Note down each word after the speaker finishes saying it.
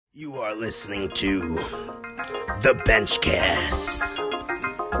You are listening to The Benchcast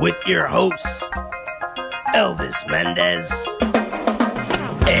with your hosts, Elvis Mendez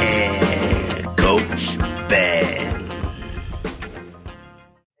and Coach Ben.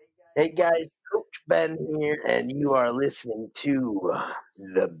 Hey guys, Coach Ben here, and you are listening to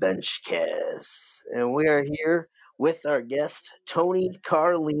The Benchcast. And we are here with our guest, Tony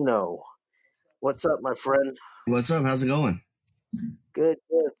Carlino. What's up, my friend? What's up? How's it going? Good.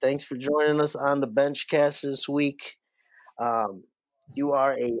 Thanks for joining us on the Benchcast this week. You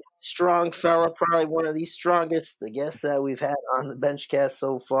are a strong fella, probably one of the strongest, the guests that we've had on the Benchcast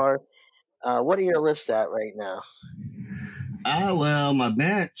so far. What are your lifts at right now? Well, my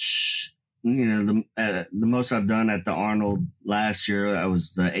bench, the most I've done at the Arnold last year, I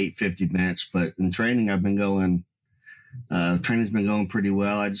was the 850 bench, but in training, training's been going pretty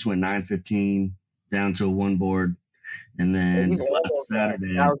well. I just went 915 down to a one board. And then just last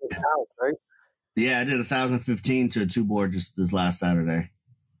Saturday, 1,000 pounds, right? yeah, I did 1,015 to a two board just this last Saturday.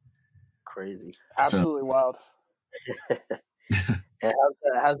 Crazy. Absolutely wild. And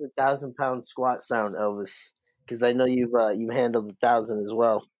how's a 1,000-pound squat sound, Elvis? Because I know you've handled 1,000 as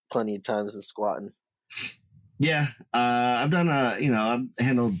well, plenty of times in squatting. Yeah, I've done I've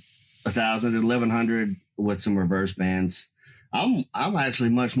handled 1,000 to 1,100 with some reverse bands. I'm actually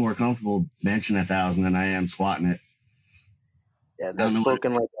much more comfortable benching 1,000 than I am squatting it. Yeah, that's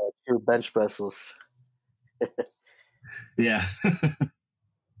spoken like a true bench specialist. Yeah.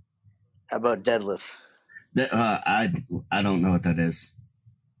 How about deadlift? I don't know what that is.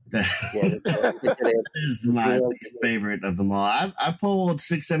 Yeah, that is my least favorite of them all. I pulled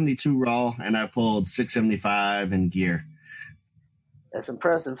 672 raw and I pulled 675 in gear. That's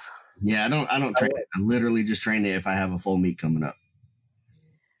impressive. Yeah, I don't train it. I literally just train it if I have a full meet coming up.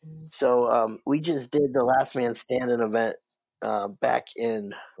 So we just did the Last Man Standing event back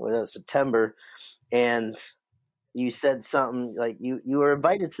in September, and you said something like you were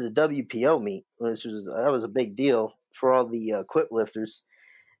invited to the WPO meet, which was a big deal for all the quip lifters,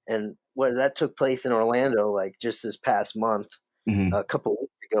 and that took place in Orlando like just this past month, a couple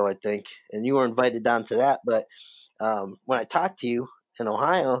weeks ago, I think, and you were invited down to that. But when I talked to you in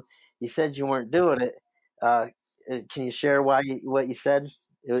Ohio, you said you weren't doing it. Can you share what you said?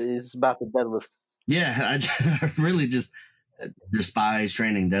 It was about the deadlift. Yeah, I really just despise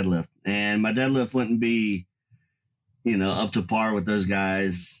training deadlift, and my deadlift wouldn't be, up to par with those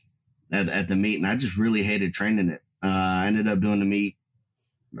guys at the meet, and I just really hated training it. I ended up doing the meet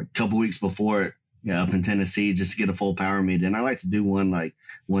a couple weeks before it, up in Tennessee, just to get a full power meet, and I like to do one like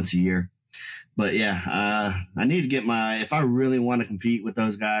once a year. But yeah, I need to get if I really want to compete with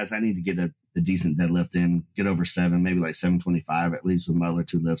those guys, I need to get a decent deadlift in, get over 7, maybe like 725 at least with my other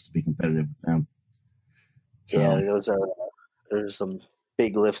two lifts to be competitive with them. So, yeah, there's some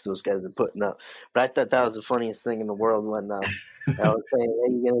big lifts those guys are putting up. But I thought that was the funniest thing in the world when I was saying,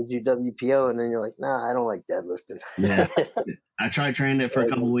 hey, you're going to do WPO, and then you're like, nah, I don't like deadlifting. Yeah. I tried training it for a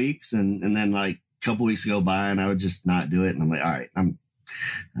couple weeks, and then like a couple weeks go by, and I would just not do it. And I'm like, all right,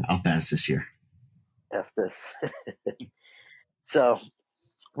 I'll pass this year. F this. So,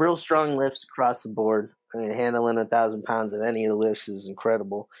 real strong lifts across the board. I mean, handling 1,000 pounds at any of the lifts is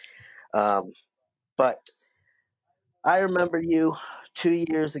incredible. But I remember you 2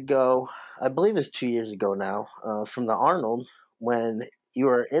 years ago, I believe it's 2 years ago now, from the Arnold, when you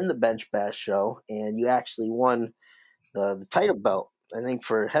were in the Bench Bash show and you actually won the title belt, I think,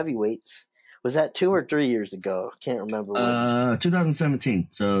 for heavyweights. Was that 2 or 3 years ago? Can't remember. 2017.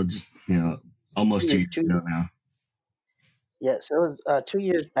 So just, almost 2 years ago now. Yeah, so it was 2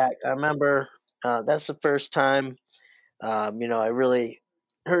 years back. I remember that's the first time, I really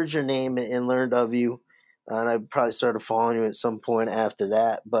heard your name and learned of you. And I probably started following you at some point after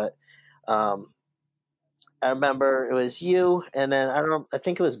that. But I remember it was you, and then I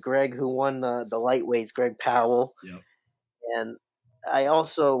think it was Greg who won the lightweights, Greg Powell. Yep. And I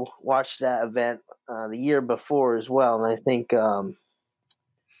also watched that event the year before as well. And I think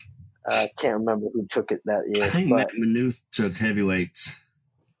I can't remember who took it that year. I think Matt Manuth took heavyweights.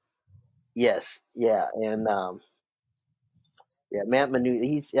 Yes, yeah, and Matt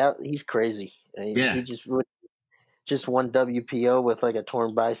Manuth, he's crazy. He just won WPO with like a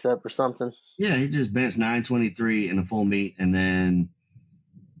torn bicep or something. Yeah, he just benched 923 in a full meet and then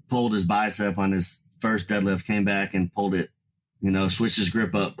pulled his bicep on his first deadlift, came back and pulled it, switched his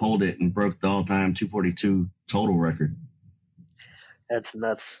grip up, pulled it, and broke the all-time 242 total record. That's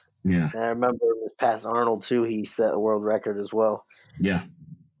nuts. Yeah. And I remember this past Arnold too. He set a world record as well. Yeah.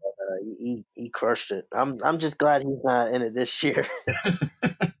 He crushed it. I'm just glad he's not in it this year.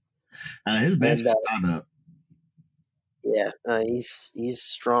 His bench is shot up. Yeah, he's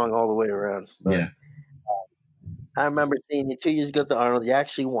strong all the way around. But Yeah. I remember seeing you 2 years ago at the Arnold. You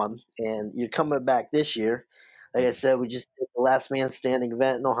actually won, and you're coming back this year. Like I said, we just did the Last Man Standing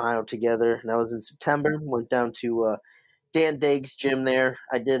event in Ohio together, and that was in September. Went down to Dan Daig's gym there.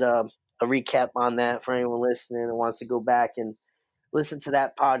 I did a recap on that for anyone listening and wants to go back and listen to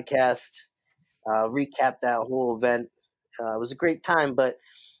that podcast. Recap that whole event. It was a great time, but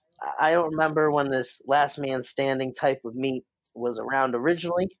I don't remember when this Last Man Standing type of meet was around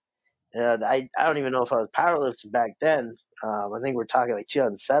originally. I don't even know if I was powerlifting back then. I think we're talking like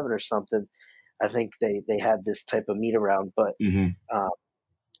 2007 or something. I think they had this type of meet around, but Mm-hmm. uh,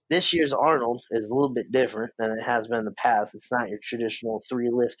 this year's Arnold is a little bit different than it has been in the past. It's not your traditional three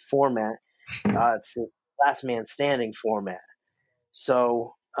lift format. It's a last man standing format.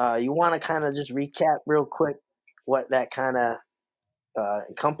 So you want to kind of just recap real quick what that kind of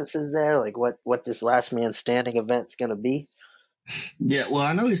encompasses there, like what this last man standing event's going to be. Yeah. Well,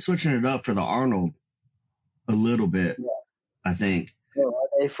 I know he's switching it up for the Arnold a little bit. Yeah. I think. So are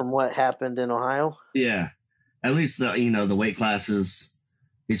they from what happened in Ohio? Yeah. At least the weight classes.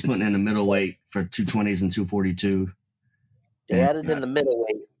 He's putting in the middleweight for 220s and 242. They And added in the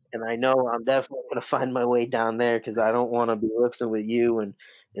middleweight, and I know I'm definitely going to find my way down there because I don't want to be lifting with you and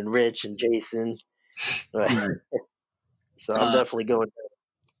Rich and Jason. right. So I'm definitely going there.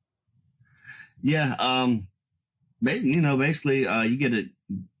 Yeah. Basically, you get a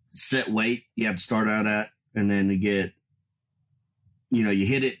set weight you have to start out at, and then you get, you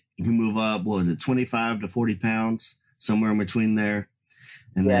hit it, you can move up. What was it, 25 to 40 pounds, somewhere in between there.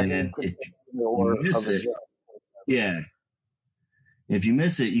 And Yeah, and then you then can if take you more miss of a it, jump. yeah, if you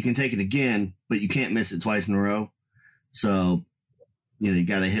miss it, you can take it again, but you can't miss it twice in a row. So, you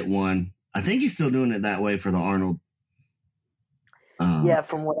got to hit one. I think he's still doing it that way for the Arnold. Yeah,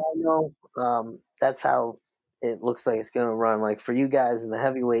 from what I know, that's how it looks like it's going to run. Like for you guys in the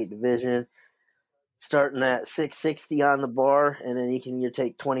heavyweight division, starting at 660 on the bar, and then you can either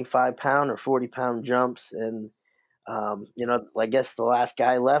take 25-pound or 40-pound jumps. And, I guess the last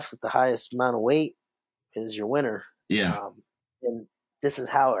guy left with the highest amount of weight is your winner. Yeah. And this is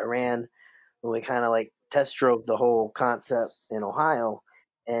how it ran when we kind of like test drove the whole concept in Ohio.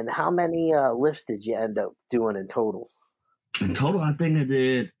 And how many lifts did you end up doing in total? In total, I think I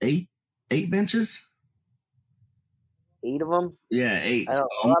did eight benches. 8 of them. Yeah, I eight. So know a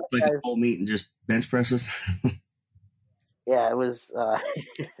almost lot of like a guys. full meet and just bench presses. Yeah, it was.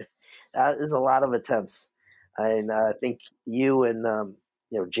 That is a lot of attempts, and I think you and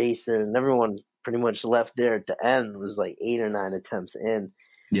Jason and everyone pretty much left there at the end. It was like 8 or 9 attempts in.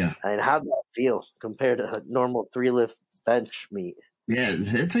 Yeah. And how did that feel compared to a normal 3 lift bench meet? Yeah,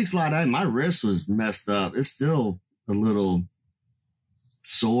 it takes a lot out. My wrist was messed up. It's still a little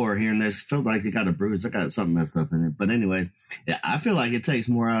sore here and there. It feels like it got a bruise. I got something messed up in it. But anyway, yeah, I feel like it takes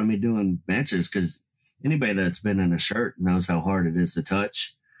more out of me doing benches because anybody that's been in a shirt knows how hard it is to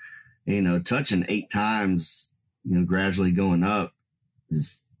touch. Touching 8 times, gradually going up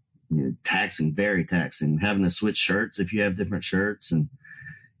is taxing, very taxing. Having to switch shirts if you have different shirts, and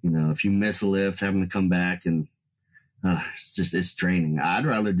if you miss a lift, having to come back, and it's draining. I'd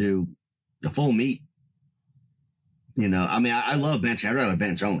rather do a full meet. I love benching. I'd rather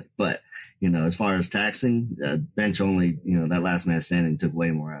bench only, but as far as taxing, bench only, that last man standing took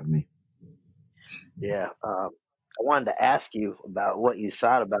way more out of me. Yeah, I wanted to ask you about what you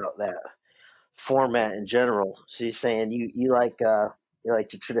thought about that format in general. So you're saying you like the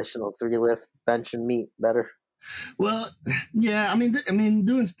traditional 3 lift bench and meet better? Well, yeah,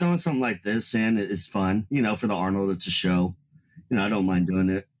 doing something like this and it is fun. For the Arnold, it's a show. I don't mind doing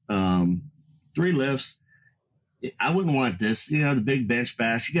it. 3 lifts. I wouldn't want this. The big bench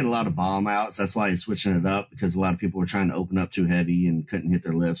bash. You get a lot of bomb outs. That's why he's switching it up because a lot of people were trying to open up too heavy and couldn't hit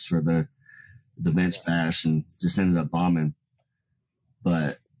their lifts for the bench bash and just ended up bombing.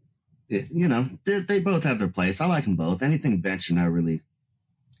 But they both have their place. I like them both. Anything benching,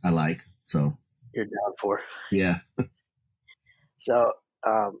 I like. So You're down for. yeah. So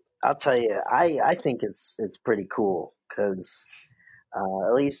I'll tell you, I think it's pretty cool because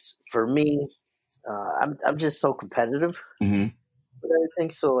at least for me, I'm just so competitive Mm-hmm. with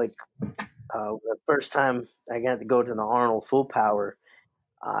everything. So like the first time I got to go to the Arnold Full Power,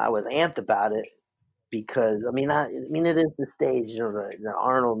 I was amped about it because I mean it is the stage, the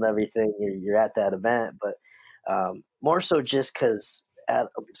Arnold and everything. You're at that event, but more so just because at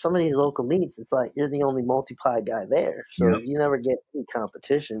some of these local meets, it's like you're the only multiply guy there, so Yep. you never get any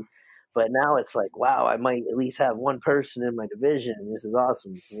competition. But now it's like, wow, I might at least have one person in my division. This is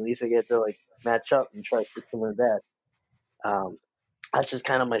awesome. At least I get to like match up and try to kick some of that. Um, that's just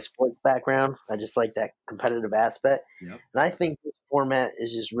kind of my sports background. I just like that competitive aspect, Yep. and I think this format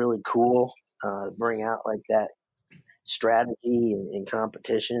is just really cool. To bring out like that strategy and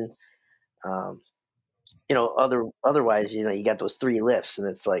competition. Um, otherwise, you got those three lifts, and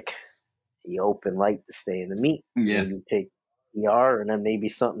it's like you open light to stay in the meet, Yeah. maybe take ER, and then maybe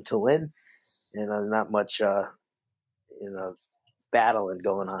something to win, and not much, battling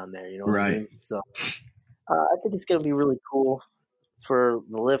going on there. You know what I Right. mean? So I think it's going to be really cool for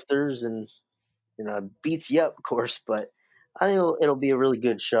the lifters, and it beats you up, of course, but I think it'll be a really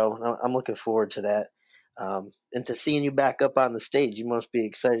good show. I'm looking forward to that. And to seeing you back up on the stage, you must be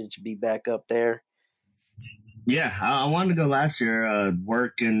excited to be back up there. Yeah, I wanted to go last year.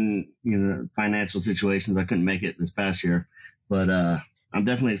 Work and financial situations, I couldn't make it this past year, but I'm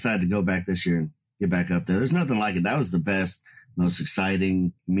definitely excited to go back this year and get back up there. There's nothing like it. That was the best, most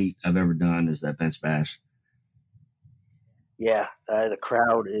exciting meet I've ever done. Is that bench bash? Yeah, the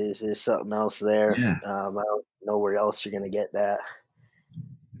crowd is something else there. Yeah, I don't know where else you're going to get that.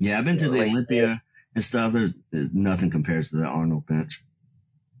 yeah. I've been to the Right there. Olympia and stuff. There's nothing compares to the Arnold Bench.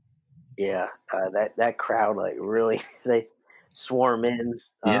 Yeah, that crowd like really they swarm in.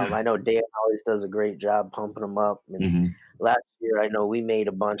 Yeah. I know Dan always does a great job pumping them up. And Hmm. last year, I know we made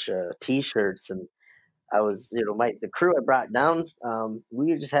a bunch of T-shirts, and I was, the crew I brought down.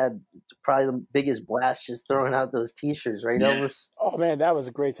 We just had probably the biggest blast just throwing out those T-shirts, right, Yeah. Elvis? Oh man, that was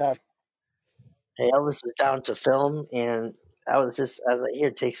a great time. Hey, Elvis was down to film, and I was like, here,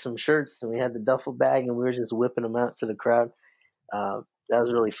 take some shirts, and we had the duffel bag, and we were just whipping them out to the crowd. That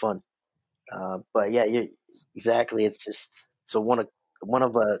was really fun. But yeah, exactly. It's a one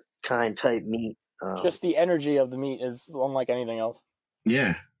of a kind type meet. Just the energy of the meet is unlike anything else.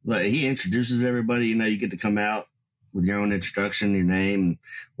 Yeah. Like he introduces everybody. You get to come out with your own introduction, your name, and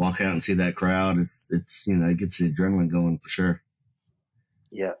walk out and see that crowd. It's it gets the adrenaline going for sure.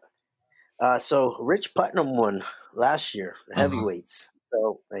 Yeah. So Rich Putnam won last year, the Uh-huh. heavyweights.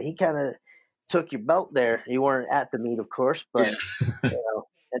 So he kind of took your belt there. You weren't at the meet, of course, but Yeah.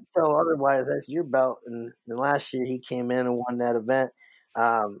 until otherwise, that's your belt. And last year he came in and won that event.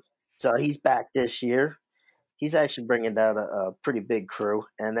 So he's back this year. He's actually bringing down a pretty big crew,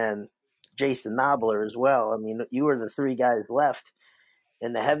 and then Jason Knobler as well. I mean, you were the three guys left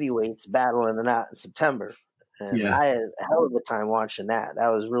in the heavyweights battling it out in September, and Yeah. I had a hell of a time watching that. That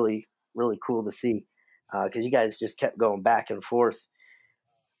was really really cool to see because you guys just kept going back and forth.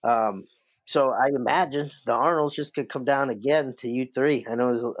 Um, so I imagine the Arnolds just could come down again to you three. I know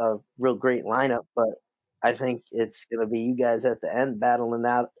it was a real great lineup, but I think it's going to be you guys at the end battling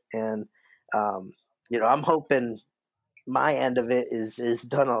out, and um, I'm hoping my end of it is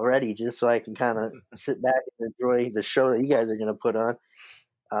done already, just so I can kind of sit back and enjoy the show that you guys are going to put on.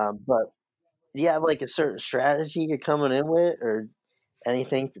 But do you have like a certain strategy you're coming in with, or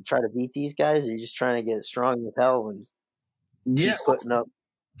anything to try to beat these guys? Or are you just trying to get strong as hell and Yeah. keep putting up?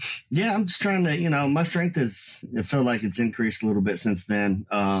 Yeah. I'm just trying to, my strength I feel like it's increased a little bit since then.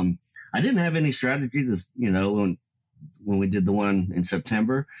 I didn't have any strategy to, when we did the one in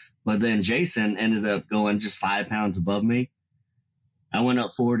September, but then Jason ended up going just 5 pounds above me. I went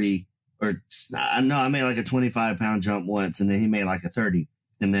up 40 or I know I made like a 25-pound jump once and then he made like a 30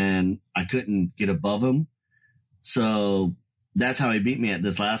 and then I couldn't get above him. So that's how he beat me at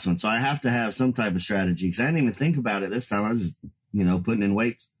this last one. So I have to have some type of strategy because I didn't even think about it this time. I was just, putting in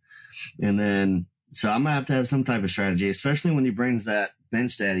weights. And then, so I'm going to have some type of strategy, especially when he brings that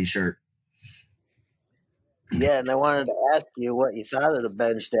Bench Daddy shirt. Yeah, and I wanted to ask you what you thought of the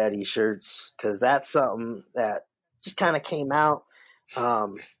Bench Daddy shirts, because that's something that just kind of came out.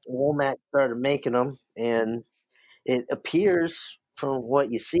 Womack started making them, and it appears from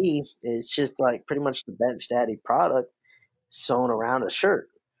what you see, it's just like pretty much the Bench Daddy product sewn around a shirt.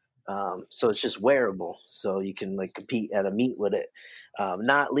 So it's just wearable, so you can like compete at a meet with it.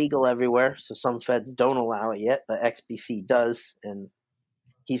 Not legal everywhere, so some feds don't allow it yet, but XBC does, and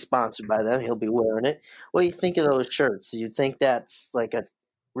he's sponsored by them. He'll be wearing it. What do you think of those shirts? Do you think that's like a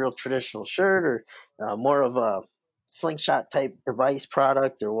real traditional shirt, or more of a slingshot type device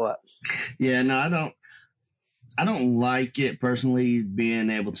product, or what? Yeah, no, I don't like it personally being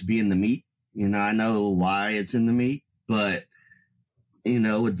able to be in the meet. I know why it's in the meet, but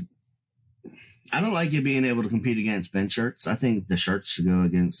with I don't like it being able to compete against bench shirts. I think the shirts should go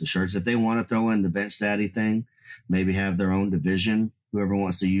against the shirts. If they want to throw in the bench daddy thing, maybe have their own division, whoever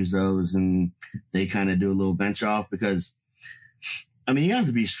wants to use those, and they kind of do a little bench off because, I mean, you have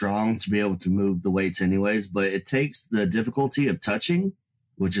to be strong to be able to move the weights anyways, but it takes the difficulty of touching,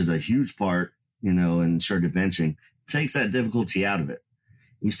 which is a huge part, in shirted benching, takes that difficulty out of it.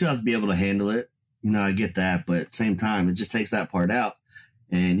 You still have to be able to handle it. I get that, but at the same time, it just takes that part out.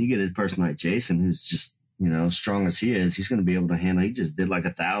 And you get a person like Jason, who's just, strong as he is, he's going to be able to handle. He just did like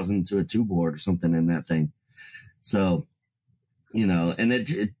 1,000 to a 2 board or something in that thing. So, and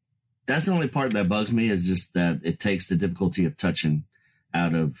that's the only part that bugs me, is just that it takes the difficulty of touching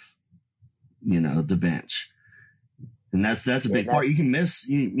out of, the bench. And that's a big part. You can miss,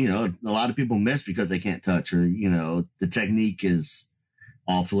 a lot of people miss because they can't touch, or, the technique is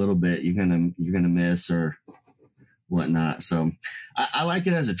off a little bit. You're going to miss or whatnot. So I like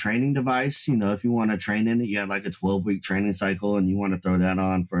it as a training device. If you want to train in it, you have like a 12-week training cycle and you want to throw that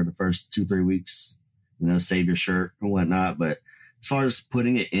on for the first 2-3 weeks, save your shirt and whatnot. But as far as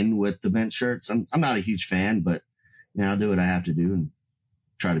putting it in with the bench shirts, I'm not a huge fan, but I'll do what I have to do and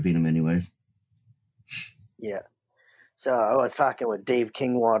try to beat them anyways. Yeah. So I was talking with Dave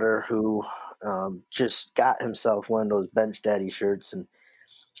Kingwater, who just got himself one of those Bench Daddy shirts, and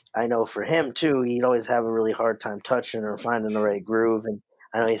I know for him too, he'd always have a really hard time touching or finding the right groove. And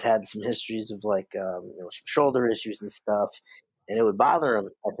I know he's had some histories of like some shoulder issues and stuff, and it would bother him,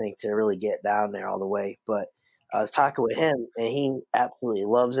 I think, to really get down there all the way. But I was talking with him, and he absolutely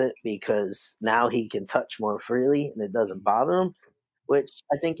loves it because now he can touch more freely, and it doesn't bother him, which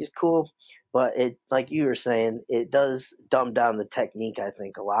I think is cool. But it, like you were saying, it does dumb down the technique, I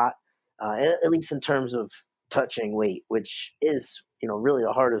think, a lot, at least in terms of touching weight, which is really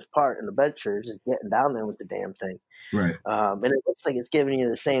the hardest part in the bench is just getting down there with the damn thing. Right. And it looks like it's giving you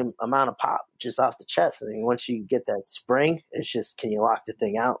the same amount of pop just off the chest. I mean, once you get that spring, it's just, can you lock the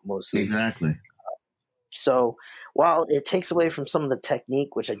thing out mostly? Exactly. So while it takes away from some of the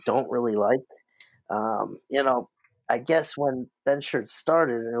technique, which I don't really like, I guess when bench shirts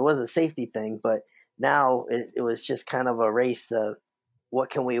started, and it was a safety thing, but now it was just kind of a race to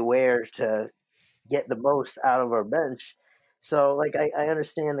what can we wear to get the most out of our bench. So like I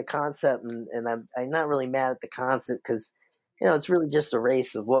understand the concept, and I'm not really mad at the concept because it's really just a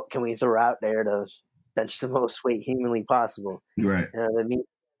race of what can we throw out there to bench the most weight humanly possible. Right. You know what I mean?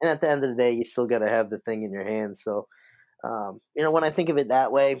 And at the end of the day, you still got to have the thing in your hand. So when I think of it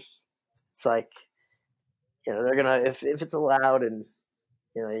that way, it's like they're gonna, if it's allowed and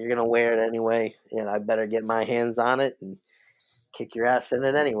you're gonna wear it anyway, I better get my hands on it and kick your ass in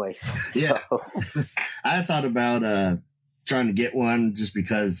it anyway. Yeah. So. I thought about trying to get one just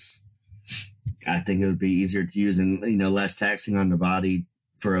because I think it would be easier to use and less taxing on the body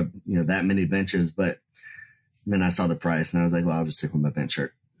for that many benches. But then I saw the price and I was like, well, I'll just stick with my bench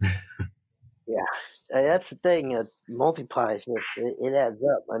shirt. Yeah, that's the thing. Multiplies, it adds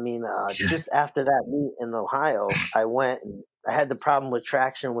up. I mean, just after that meet in Ohio, I went and I had the problem with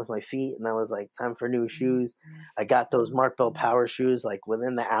traction with my feet, and I was like, time for new shoes. I got those Mark Bell Power shoes like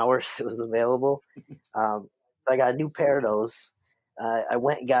within the hours it was available. So I got a new pair of those. I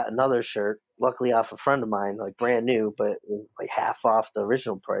went and got another shirt, luckily off a friend of mine, like brand new, but it was like half off the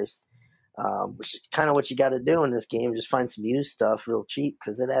original price. Which is kind of what you got to do in this game. Just find some used stuff real cheap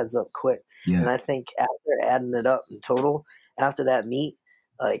because it adds up quick. Yeah. And I think after adding it up in total, after that meet,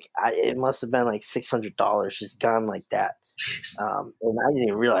 it must have been like $600 just gone like that. And I didn't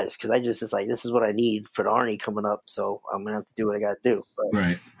even realize because I just like, this is what I need for the Arnie coming up, so I'm gonna have to do what I got to do. But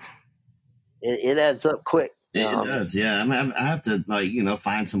right. It adds up quick. It does, yeah. I mean, I have to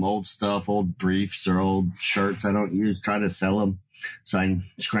find some old stuff, old briefs or old shirts I don't use, try to sell them so I can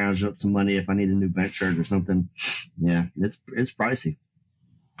scrounge up some money if I need a new bench shirt or something. Yeah, it's pricey.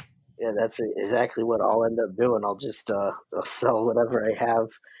 Yeah, that's exactly what I'll end up doing. I'll just I'll sell whatever I have,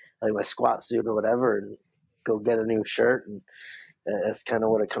 like my squat suit or whatever, and go get a new shirt. And that's kind of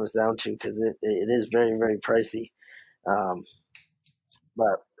what it comes down to because it is very, very pricey.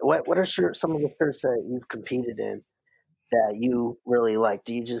 But what are some of the shirts that you've competed in that you really like?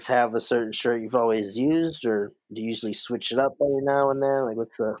 Do you just have a certain shirt you've always used, or do you usually switch it up every now and then? Like,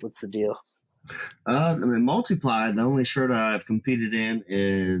 what's the deal? I mean, Multiply, the only shirt I've competed in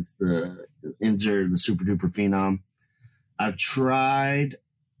is the Inzer, the Super Duper Phenom. I've tried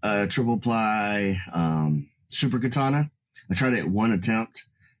Triple Ply Super Katana. I tried it one attempt,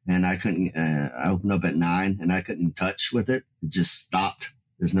 and I couldn't. I opened up at 9, and I couldn't touch with it. It just stopped.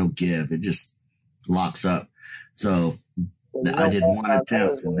 There's no give. It just locks up. So I did one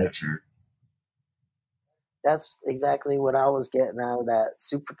attempt in that shirt. That's exactly what I was getting out of that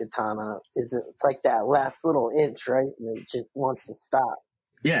Super Katana. It's like that last little inch, right? And it just wants to stop.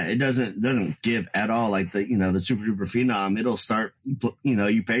 Yeah, it doesn't give at all. Like the Super Duper Phenom, it'll start.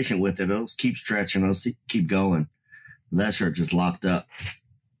 You patient with it. It'll keep stretching. It'll keep going. That shirt just locked up.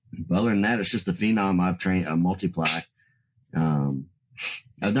 But other than that, it's just a Phenom I've trained a Multiply.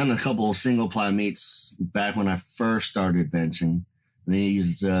 I've done a couple of single ply meets back when I first started benching. And I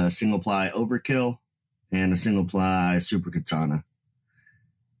used a single ply Overkill and a single ply Super Katana.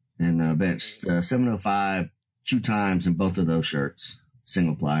 and benched 705 2 times in both of those shirts,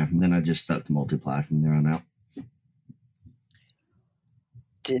 single ply. And then I just stuck to multiply from there on out.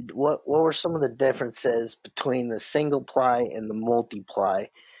 What were some of the differences between the single ply and the multiply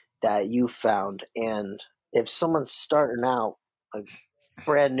that you found? And if someone's starting out, like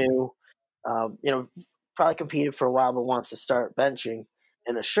brand new, probably competed for a while but wants to start benching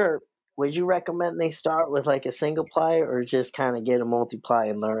in a shirt, would you recommend they start with like a single ply or just kind of get a multiply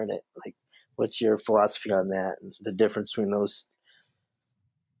and learn it? Like, what's your philosophy on that? And the difference between those?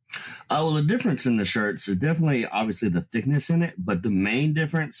 Well, the difference in the shirts is definitely obviously the thickness in it, but the main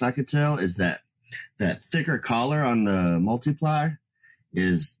difference I could tell is that thicker collar on the multiply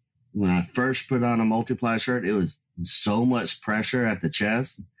is when I first put on a multiply shirt, it was so much pressure at the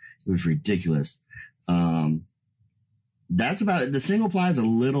chest. It was ridiculous. That's about it. The single ply is a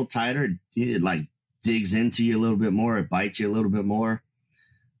little tighter. It like digs into you a little bit more. It bites you a little bit more.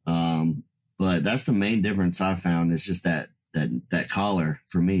 But that's the main difference I found. Is just that collar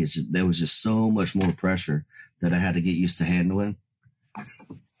for me. There was just so much more pressure that I had to get used to handling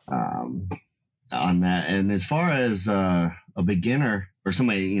on that. And as far as a beginner or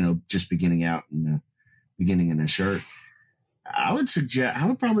somebody, just beginning out and beginning in a shirt, I would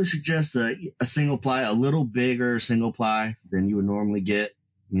probably suggest a single ply, a little bigger single ply than you would normally get,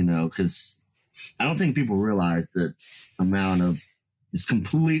 because I don't think people realize the amount of, it's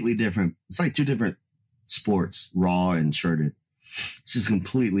completely different. It's like two different sports, raw and shirted. It's just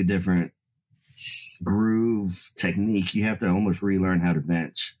completely different groove technique. You have to almost relearn how to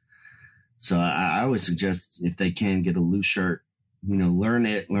bench. So I always suggest if they can get a loose shirt, learn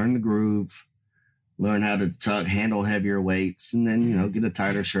the groove, learn how to tuck, handle heavier weights, and then, get a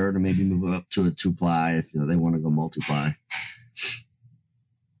tighter shirt or maybe move up to a 2-ply if they want to go multiply.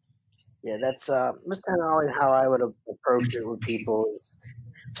 Yeah, that's kind of always how I would approach it with people.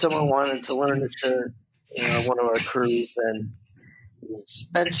 If someone wanted to learn the shirt, one of our crews, then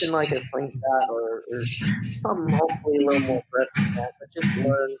benching like a slingshot or something hopefully a little more aggressive than that, but just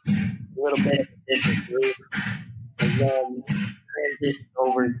learn a little bit of a different groove and then transition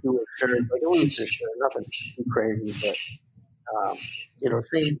over to a shirt, like a looser shirt, nothing too crazy, but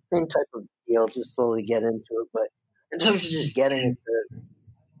same type of deal, just slowly get into it. But in terms of just getting into it,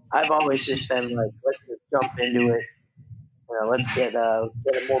 I've always just been like, let's just jump into it. Let's get a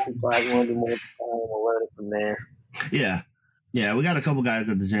multiply, we'll do multiply, and we'll learn it from there. Yeah. Yeah, we got a couple guys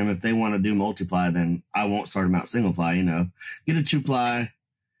at the gym. If they want to do multiply, then I won't start them out single ply, Get a 2-ply.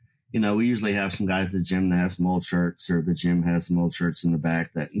 We usually have some guys at the gym that have some old shirts, or the gym has some old shirts in the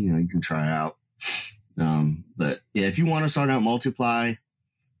back that, you can try out. But yeah, if you want to start out multiply,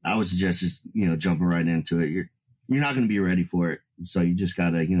 I would suggest just, jumping right into it. You're not going to be ready for it. So you just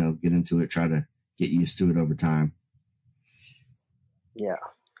got to, get into it, try to get used to it over time. Yeah.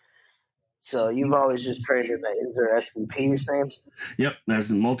 So you've always just trained in the Inzer SVP, you're saying? Yep,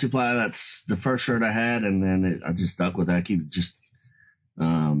 that's a multiply. That's the first shirt I had, and then I just stuck with that. I keep just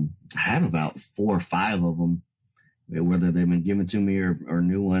I have about 4 or 5 of them, whether they've been given to me or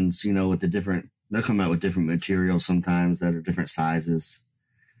new ones. With the different, they'll come out with different materials sometimes that are different sizes,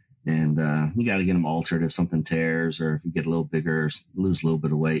 and you got to get them altered if something tears or if you get a little bigger, lose a little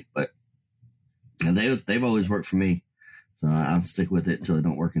bit of weight. But they've always worked for me, so I'll stick with it until they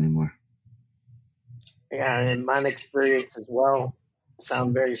don't work anymore. Yeah, and mine experience as well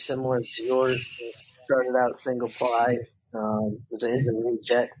sound very similar to yours. Started out single ply, was an Inzer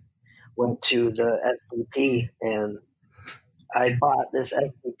reject, went to the SVP, and I bought this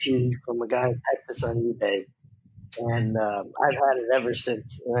SVP from a guy in Texas on eBay, and I've had it ever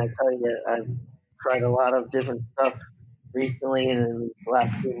since. And I tell you, I've tried a lot of different stuff recently and in the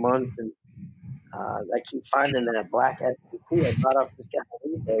last few months, and I keep finding that black SVP. I bought off this guy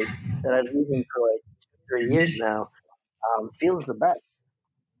on eBay that I've using for like 3 years now. Feels the best.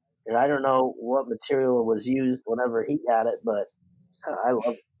 And I don't know what material was used whenever he got it, but I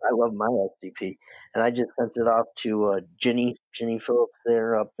love my SDP. And I just sent it off to Ginny Phillips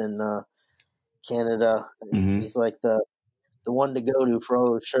there up in Canada. Mm-hmm. She's like the one to go to for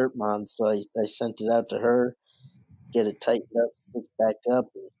all those shirt mods. So I sent it out to her, get it tightened up, stitched back up,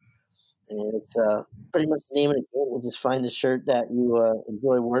 and it's pretty much the name of the game. You just find a shirt that you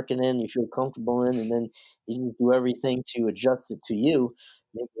enjoy working in, you feel comfortable in, and then you can do everything to adjust it to you,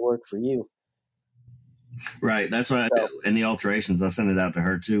 make it work for you. Right. That's what I did. And the alterations, I sent it out to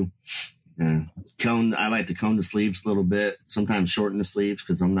her too. I like to cone the sleeves a little bit, sometimes shorten the sleeves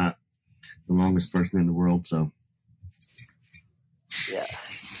because I'm not the longest person in the world. So yeah,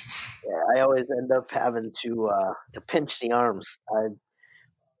 I always end up having to pinch the arms.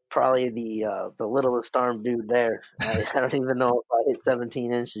 probably the littlest arm dude there. I don't even know if I hit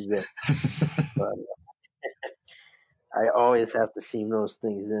 17 inches yet, but I always have to seam those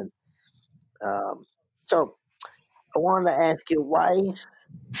things in. So I wanted to ask you, why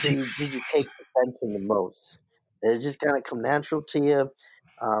did you take to benching the most? Did it just kind of come natural to you?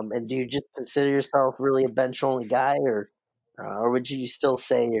 And do you just consider yourself really a bench only guy, or would you still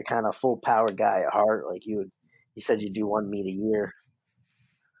say you're kind of full power guy at heart? Like you said you do one meet a year.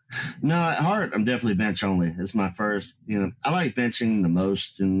 No, at heart, I'm definitely bench only. It's my first, I like benching the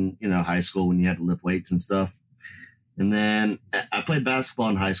most in, high school when you had to lift weights and stuff. And then I played basketball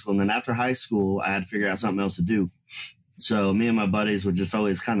in high school. And then after high school, I had to figure out something else to do. So me and my buddies would just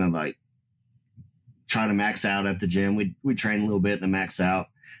always kind of like try to max out at the gym. We'd train a little bit and then max out.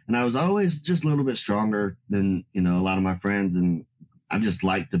 And I was always just a little bit stronger than, a lot of my friends. And I just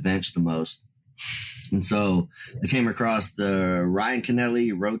liked the bench the most. And so I came across the Ryan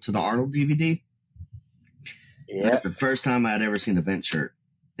Kennelly Road to the Arnold DVD. Yeah. That's the first time I had ever seen a bench shirt.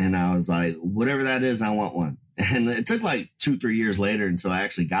 And I was like, whatever that is, I want one. And it took like 2-3 years later until I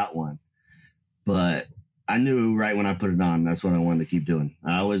actually got one. But I knew right when I put it on, that's what I wanted to keep doing.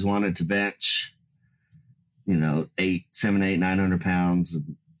 I always wanted to bench, 7, 8, 900 pounds.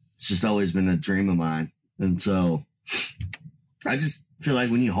 It's just always been a dream of mine. And so I just feel like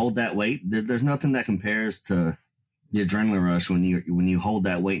when you hold that weight, there's nothing that compares to the adrenaline rush when you hold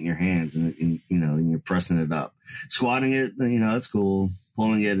that weight in your hands and you're pressing it up. Squatting it, that's cool.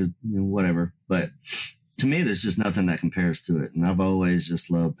 Pulling it, whatever. But to me, there's just nothing that compares to it. And I've always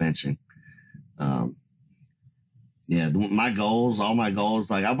just loved benching. All my goals,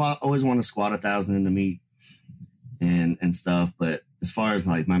 like I've always want to squat 1,000 in the meet and stuff. But as far as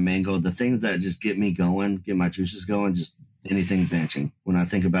like my main goal, the things that just get me going, get my juices going, just anything benching. When I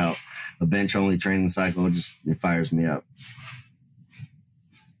think about a bench only training cycle, it fires me up.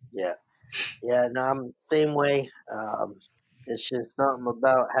 Yeah. Yeah, no, I'm the same way. It's just something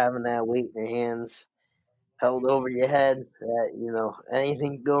about having that weight in your hands held over your head that,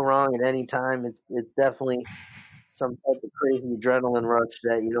 anything can go wrong at any time. It's definitely some type of crazy adrenaline rush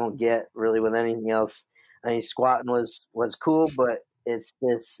that you don't get really with anything else. I mean, squatting was cool, but it's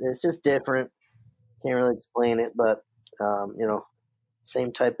just different. Can't really explain it, but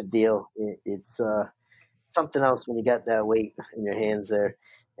same type of deal. It's something else when you got that weight in your hands there,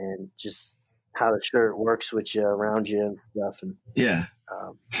 and just how the shirt works with you around you and stuff, and Yeah.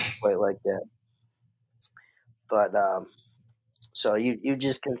 quite like that. But so you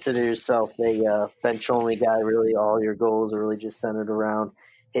just consider yourself a bench only guy. Really, all your goals are really just centered around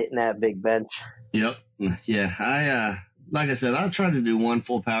hitting that big bench. Yep. Yeah. Like I said, I'll try to do one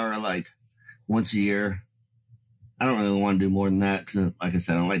full power like once a year. I don't really want to do more than that because, like I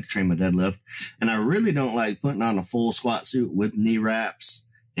said, I don't like to train my deadlift. And I really don't like putting on a full squat suit with knee wraps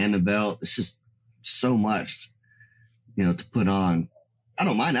and a belt. It's just so much, to put on. I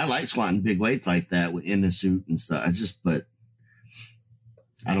don't mind. I like squatting big weights like that in the suit and stuff. But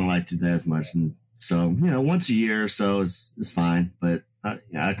I don't like to do that as much. And so, once a year or so is fine. But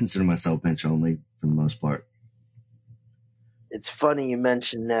I consider myself bench only for the most part. It's funny you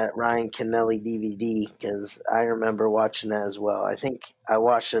mentioned that Ryan Kennelly DVD because I remember watching that as well. I think I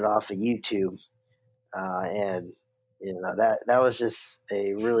watched it off of YouTube, and that was just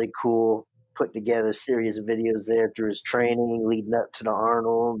a really cool put together series of videos there through his training leading up to the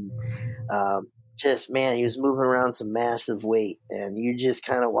Arnold. Just man, he was moving around some massive weight, and you just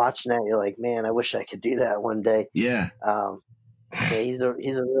kind of watching that. You're like, man, I wish I could do that one day. Yeah. Yeah, he's a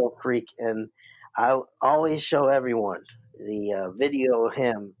real freak, and I always show everyone the video of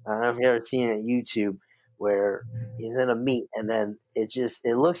him. I don't know if you've ever seen it on YouTube where he's in a meet, and then it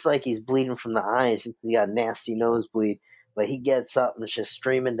looks like he's bleeding from the eyes. He got a nasty nosebleed, but he gets up and it's just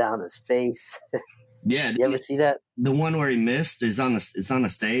streaming down his face. Yeah. You ever see that? The one where he missed it's on a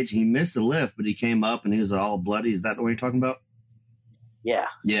stage. He missed the lift, but he came up and he was all bloody. Is that the one you're talking about? Yeah.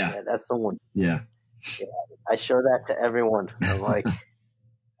 Yeah. Yeah, that's the one. Yeah. I show that to everyone. I'm like,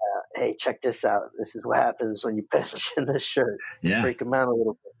 hey, check this out. This is what happens when you bench in this shirt. Yeah. Freak them out a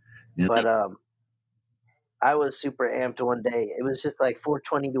little bit. Yeah. But I was super amped one day. It was just like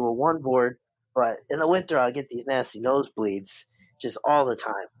 420 to a one board, but in the winter I'll get these nasty nosebleeds just all the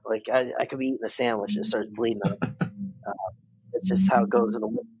time. Like I could be eating a sandwich and it starts bleeding up. It's just how it goes in the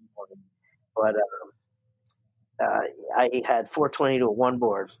winter. But I had 420 to a one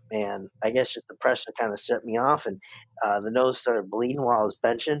board, and I guess just the pressure kind of set me off, and the nose started bleeding while I was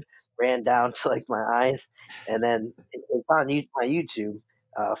benching, ran down to like my eyes, and then it's on my YouTube,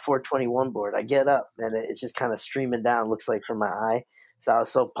 421 board. I get up, and it's just kind of streaming down, looks like from my eye. So I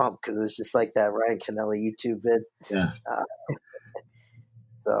was so pumped because it was just like that Ryan Kennelly YouTube vid. Yeah.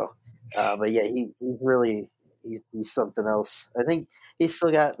 So, but yeah, he's something else. I think he's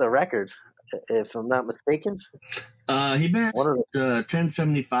still got the record, if I'm not mistaken. He benched One of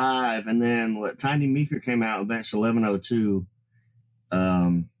 1075, and then Tiny Meeker came out and benched 1102.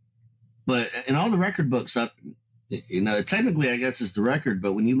 But in all the record books up, technically I guess it's the record,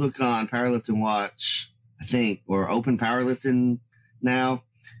 but when you look on Powerlifting Watch, I think, or Open Powerlifting now,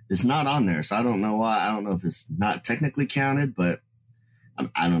 it's not on there. So I don't know why. I don't know if it's not technically counted, but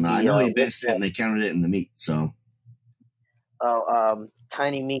I don't know. I know he benched it and they counted it in the meet. So,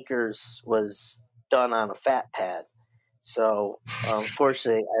 Tiny Meeker's was done on a fat pad. So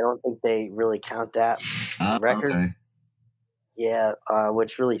unfortunately, I don't think they really count that record. Okay. Yeah,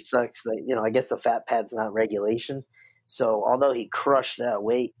 which really sucks. I guess the fat pad's not regulation. So although he crushed that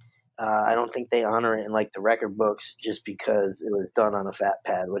weight, I don't think they honor it in like the record books just because it was done on a fat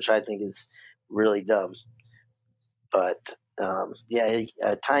pad, which I think is really dumb. But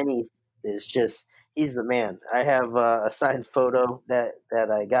Tiny is he's the man. I have a signed photo that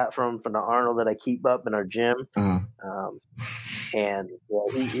I got from the Arnold that I keep up in our gym. And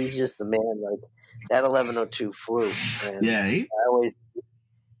he's just the man. Like that 1102 flew. And yeah, he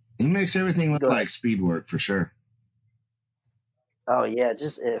makes everything look like speed work for sure. Oh yeah,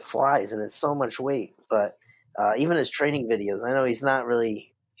 it flies and it's so much weight. But even his training videos, I know he's not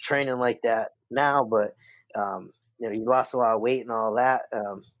really training like that now, but he lost a lot of weight and all that.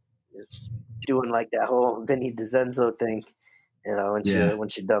 Doing like that whole Vinny DiZenzo thing,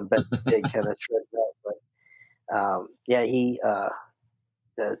 once you're done big kind of trick out. But he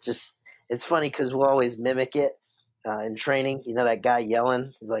it's funny because we'll always mimic it in training. You know that guy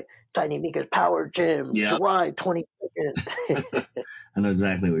yelling? He's like, Tiny Meeker's Power Gym, July 22nd. I know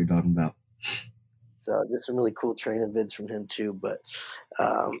exactly what you're talking about. So there's some really cool training vids from him too. But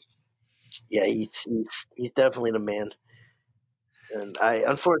he's definitely the man. And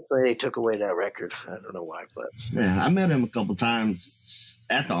unfortunately they took away that record. I don't know why, but yeah, I met him a couple times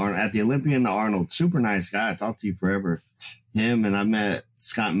at the Olympia and the Arnold. Super nice guy. I talked to you forever. Him, and I met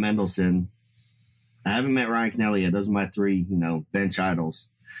Scott Mendelson. I haven't met Ryan Kennelly yet. Those are my three, bench idols.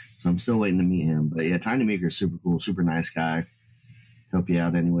 So I'm still waiting to meet him. But yeah, Tiny Meeker is super cool, super nice guy. Help you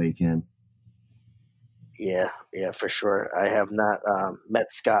out any way you can. Yeah, for sure. I have not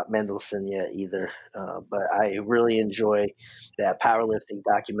met Scott Mendelson yet either, but I really enjoy that powerlifting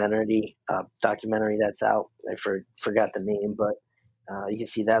documentary that's out. I forgot the name, but you can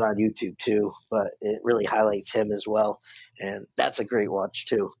see that on YouTube too. But it really highlights him as well, and that's a great watch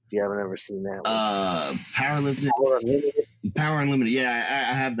too. If you haven't ever seen that one. Power Unlimited. Yeah,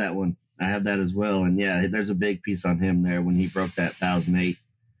 I have that one. I have that as well, and yeah, there's a big piece on him there when he broke that 1,008.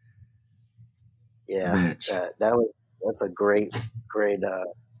 Yeah, that's a great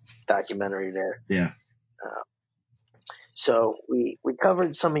documentary there. Yeah. So we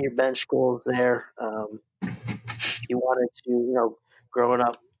covered some of your bench goals there. You wanted to, growing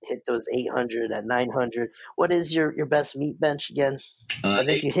up, hit those 800 at 900. What is your best meet bench again? I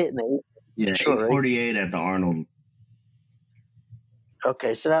think you hit in the 848 right? At the Arnold.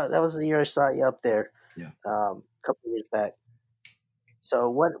 Okay, so that was the year I saw you up there. Yeah. A couple of years back. So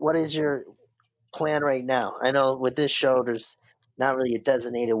what is your plan right now? I know with this show, there's not really a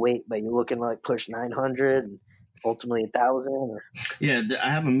designated weight, but you're looking like push 900 and ultimately 1,000. Yeah,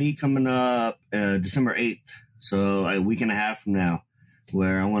 I have a meet coming up December 8th, so a week and a half from now,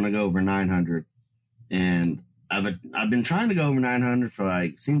 where I want to go over 900. And I've been trying to go over 900 for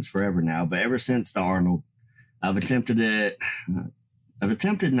seems forever now, but ever since the Arnold, I've attempted it. I've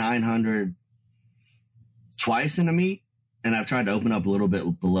attempted 900 twice in a meet, and I've tried to open up a little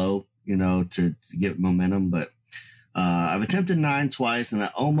bit below, to get momentum. But I've attempted 9 twice, and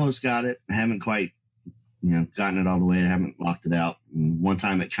I almost got it. I haven't quite, gotten it all the way. I haven't locked it out. And one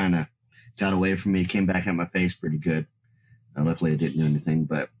time it kind of got away from me. It came back at my face pretty good. Luckily, it didn't do anything.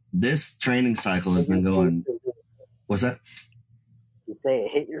 But this training cycle has been going. What's that? You say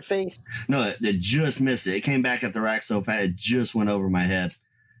it hit your face? No, it just missed it. It came back at the rack so fast, it just went over my head.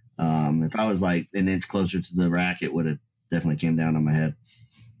 If I was like an inch closer to the rack, it would have definitely came down on my head.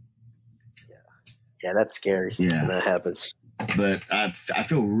 Yeah, that's scary when that happens. But I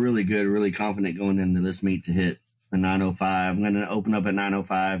feel really good, really confident going into this meet to hit a 905. I'm going to open up at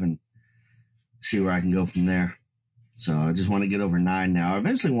 905 and see where I can go from there. So I just want to get over 9 now. I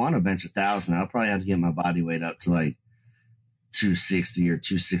eventually want to bench 1,000. I'll probably have to get my body weight up to like 260 or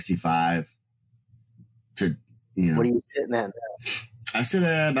 265 to, What are you sitting at now? I sit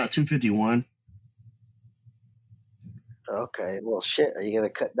at about 251. Okay, well, shit. Are you going to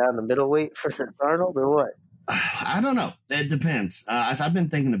cut down the middleweight for this Arnold or what? I don't know. It depends. I've been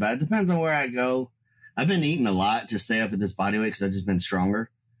thinking about it. It depends on where I go. I've been eating a lot to stay up at this body weight because I've just been stronger.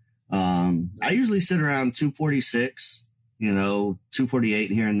 I usually sit around 246,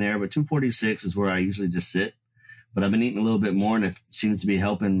 248 here and there, but 246 is where I usually just sit. But I've been eating a little bit more, and it seems to be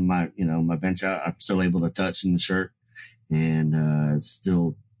helping my bench out. I'm still able to touch in the shirt, and it's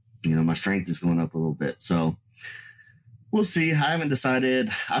still, my strength is going up a little bit. So we'll see. I haven't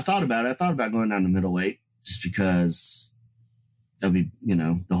decided. I thought about it. I thought about going down to middleweight just because that'll be,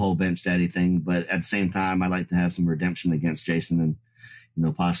 the whole bench daddy thing. But at the same time, I like to have some redemption against Jason and,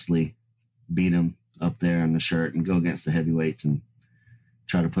 possibly beat him up there in the shirt and go against the heavyweights and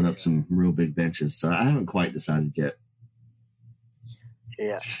try to put up some real big benches. So I haven't quite decided yet.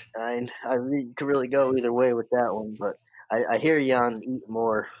 Yeah, could really go either way with that one, but I hear you on eating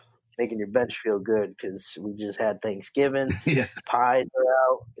more, making your bench feel good, because we just had Thanksgiving. Yeah. Pies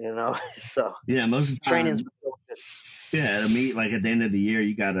are out, so yeah, most of the time, training's yeah, to meet like at the end of the year,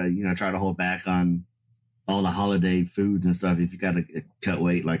 you gotta try to hold back on all the holiday foods and stuff. If you gotta cut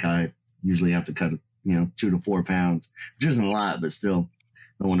weight, like I usually have to cut 2 to 4 pounds, which isn't a lot, but still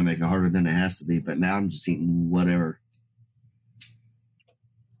don't want to make it harder than it has to be. But now I'm just eating whatever.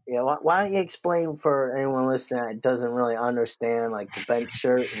 Yeah, why don't you explain for anyone listening that doesn't really understand like the bench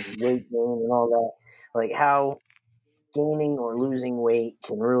shirt and weight gain and all that, like how gaining or losing weight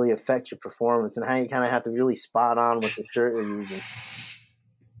can really affect your performance, and how you kind of have to really spot on with the shirt you're using.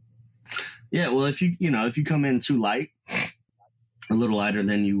 Yeah, well, if you come in too light, a little lighter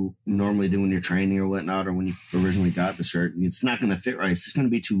than you normally do when you're training or whatnot, or when you originally got the shirt, it's not going to fit right. It's just going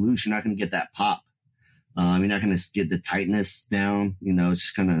to be too loose. You're not going to get that pop. You're not going to get the tightness down. It's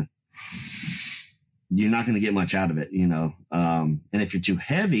just you're not going to get much out of it, and if you're too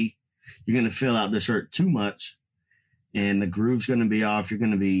heavy, you're going to fill out the shirt too much, and the groove's going to be off. You're not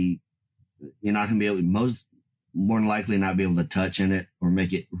going to be able to, more than likely not be able to touch in it, or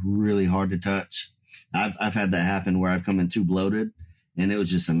make it really hard to touch. I've had that happen where I've come in too bloated, and it was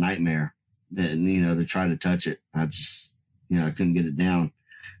just a nightmare. And, to try to touch it, I just, I couldn't get it down.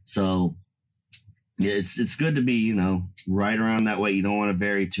 So yeah, it's good to be, right around that weight. You don't want to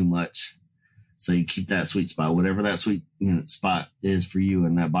vary too much. So you keep that sweet spot, whatever that sweet spot is for you,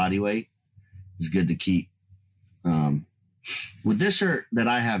 and that body weight is good to keep. With this shirt that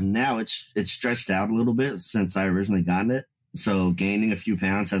I have now, it's stretched out a little bit since I originally got it. So gaining a few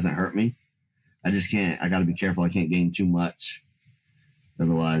pounds hasn't hurt me. I just can't. I got to be careful. I can't gain too much.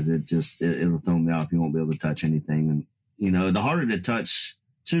 Otherwise, it'll throw me off. You won't be able to touch anything. And, the harder to touch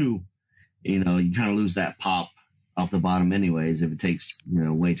too, you kind of lose that pop off the bottom anyways, if it takes,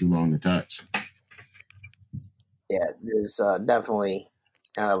 way too long to touch. Yeah, there's definitely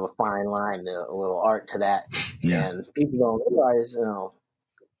kind of a fine line, a little art to that. Yeah. And people don't realize,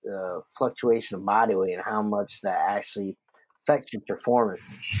 the fluctuation of body weight and how much that actually affects your performance.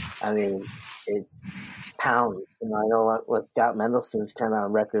 I mean, it's pounds. I know what Scott Mendelson's kind of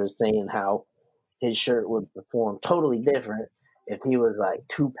on record as saying how his shirt would perform totally different if he was like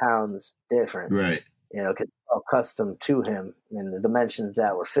 2 pounds different. Right. Because accustomed to him and the dimensions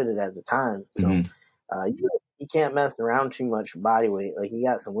that were fitted at the time. So you can't mess around too much with body weight. Like, you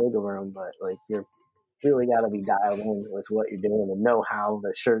got some wiggle room, but like you're really got to be dialed in with what you're doing and know how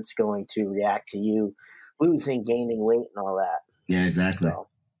the shirt's going to react to you losing, gaining weight, and all that. Yeah, exactly.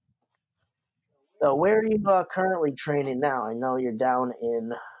 So where are you currently training now? I know you're down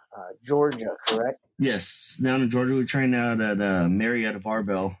in Georgia, correct? Yes, down in Georgia. We train out at Marietta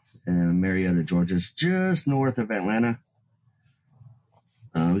Barbell in Marietta, Georgia. It's just north of Atlanta.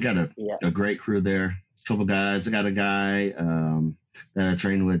 We got a great crew there. A couple guys. I got a guy that I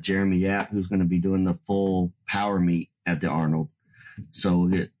train with, Jeremy Yap, who's going to be doing the full power meet at the Arnold. So we'll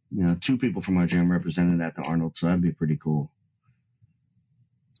get 2 people from our gym represented at the Arnold. So that'd be pretty cool.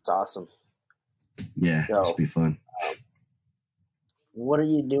 It's awesome. Yeah, it should be fun. What are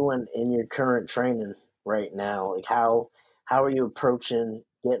you doing in your current training right now? Like, how are you approaching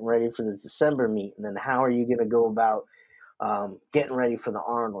getting ready for the December meet? And then how are you going to go about getting ready for the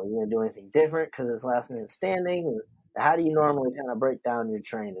Arnold? Are you going to do anything different because it's last man standing? Or how do you normally kind of break down your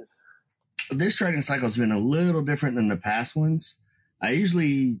training? This training cycle has been a little different than the past ones. I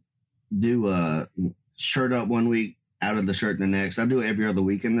usually do a shirt up 1 week, out of the shirt the next. I do it every other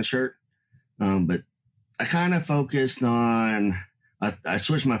week in the shirt. But I kind of focused on, I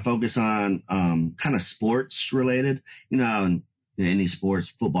switched my focus on kind of sports related. In any sports,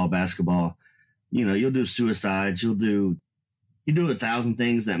 football, basketball, you'll do suicides. You do 1,000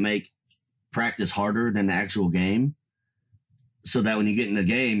 things that make practice harder than the actual game, so that when you get in the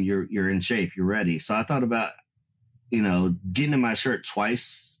game, you're in shape, you're ready. So I thought about, getting in my shirt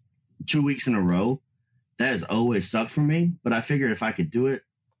twice, 2 weeks in a row. That has always sucked for me, but I figured if I could do it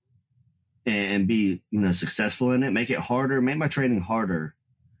and be, successful in it, make it harder, make my training harder,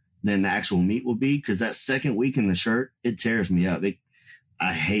 than the actual meet will be, because that second week in the shirt, it tears me up.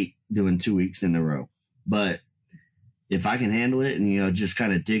 I hate doing 2 weeks in a row. But if I can handle it and, just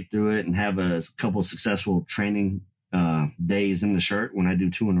kind of dig through it and have a couple successful training days in the shirt when I do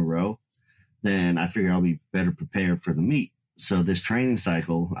 2 in a row, then I figure I'll be better prepared for the meet. So this training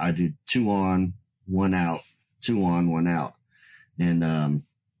cycle, I do 2 on, 1 out, 2 on, 1 out. And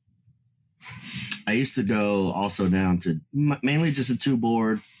I used to go also down to mainly just a 2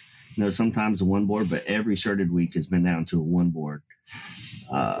 board, sometimes a 1 board, but every shirted week has been down to a 1 board.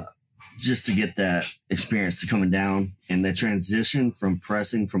 Just to get that experience to coming down, and the transition from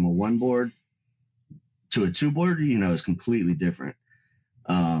pressing from a 1 board to a 2 board, is completely different.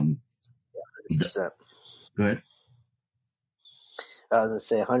 100%. Go ahead. I was going to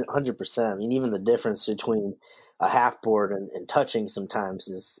say 100%. I mean, even the difference between a half board and touching sometimes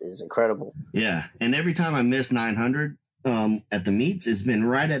is incredible. Yeah. And every time I miss 900 at the meets, it's been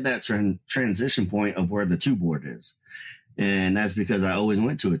right at that transition point of where the 2 board is. And that's because I always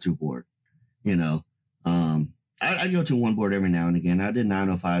went to a 2 board, I go to a 1 board every now and again. I did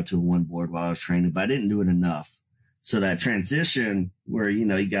 905 to a 1 board while I was training, but I didn't do it enough. So that transition where, you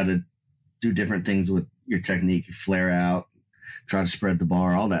got to do different things with your technique, you flare out, try to spread the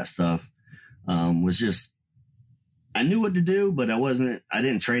bar, all that stuff, was just, I knew what to do, but I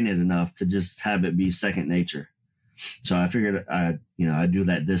didn't train it enough to just have it be second nature. So I figured I'd do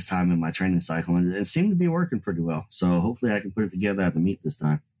that this time in my training cycle, and it seemed to be working pretty well. So hopefully I can put it together at the meet this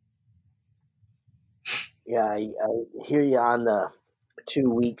time. Yeah, I hear you on the 2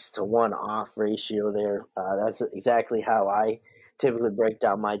 weeks to 1 off ratio there. That's exactly how I typically break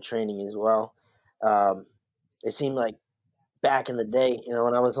down my training as well. It seemed like back in the day,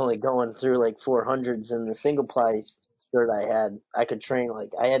 when I was only going through like 400s in the single ply shirt I could train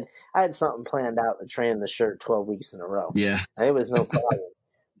I had something planned out to train the shirt 12 weeks in a row. Yeah. And it was no problem.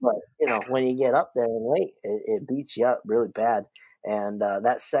 But, when you get up there and late, it beats you up really bad. And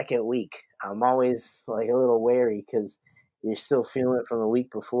that second week, I'm always like a little wary because you're still feeling it from the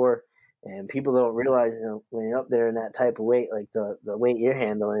week before. And people don't realize, when you're up there in that type of weight, like the weight you're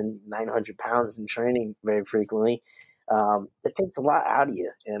handling, 900 pounds in training very frequently, it takes a lot out of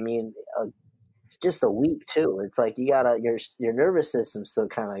you. I mean, just a week too. It's like you gotta your nervous system still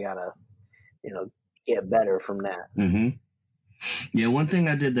kind of gotta get better from that. Mm-hmm. Yeah, one thing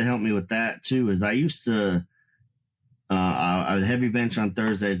I did to help me with that too is I used to I would heavy bench on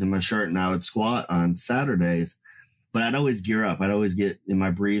Thursdays in my shirt, and I would squat on Saturdays. But I'd always gear up. I'd always get in my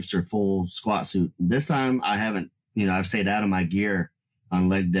briefs or full squat suit. This time I haven't. I've stayed out of my gear on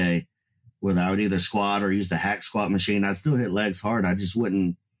leg day, whether I would either squat or use the hack squat machine. I'd still hit legs hard. I just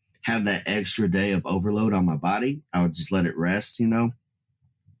wouldn't have that extra day of overload on my body. I would just let it rest,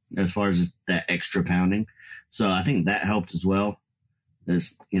 as far as just that extra pounding. So I think that helped as well,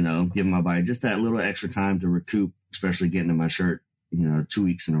 is, giving my body just that little extra time to recoup, especially getting in my shirt, 2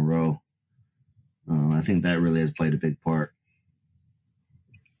 weeks in a row. I think that really has played a big part.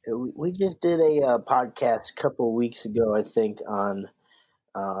 We just did a podcast a couple of weeks ago, I think, on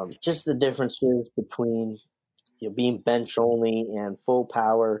just the differences between being bench only and full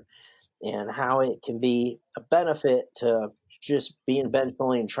power, and how it can be a benefit to just being bench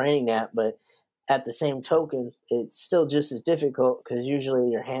only and training that, but at the same token, it's still just as difficult because usually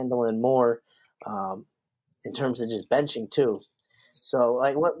you're handling more in terms of just benching too. So,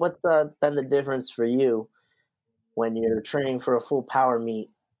 like, what's been the difference for you when you're training for a full power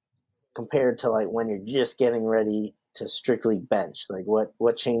meet compared to like when you're just getting ready to strictly bench? Like,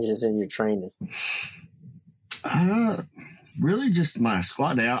 what changes in your training? Really just my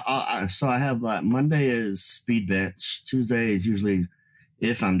squat day. So I have Monday is speed bench. Tuesday is usually,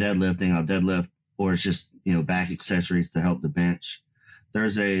 if I'm deadlifting, I'll deadlift, or it's just, back accessories to help the bench.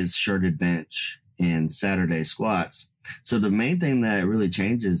 Thursday is shirted bench, and Saturday squats. So the main thing that really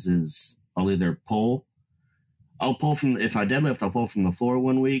changes is I'll pull from, if I deadlift, I'll pull from the floor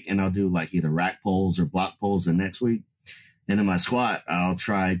 1 week, and I'll do like either rack pulls or block pulls the next week. And in my squat, I'll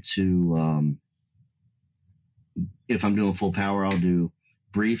try to, if I'm doing full power, I'll do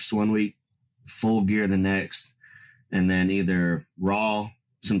briefs 1 week, full gear the next, and then either raw,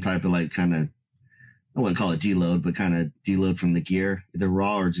 some type of like kind of, I wouldn't call it deload, but kind of deload from the gear, either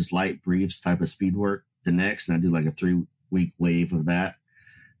raw or just light briefs type of speed work the next. And I do like a 3 week wave of that.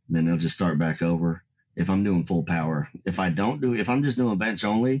 And then they'll just start back over if I'm doing full power. If I'm just doing bench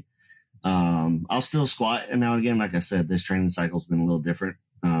only, I'll still squat. And now and again, like I said, this training cycle's been a little different.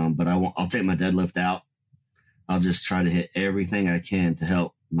 But I'll take my deadlift out. I'll just try to hit everything I can to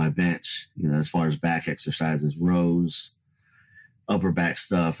help my bench, as far as back exercises, rows, upper back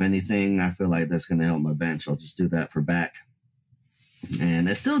stuff, anything I feel like that's going to help my bench. I'll just do that for back. And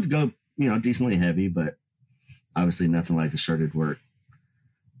I still go, decently heavy, but obviously nothing like a shirted work.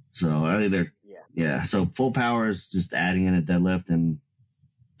 So so full power is just adding in a deadlift and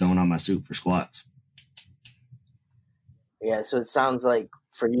throwing on my suit for squats. Yeah, so it sounds like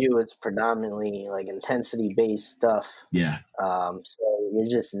for you it's predominantly like intensity based stuff. Yeah. So you're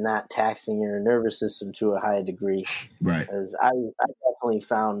just not taxing your nervous system to a high degree. Right. Because I definitely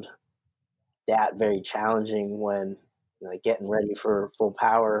found that very challenging when getting ready for full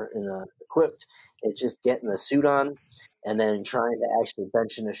power and equipped. It's just getting the suit on and then trying to actually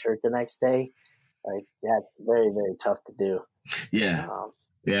bench in a shirt the next day. Like that's very, very tough to do. Yeah.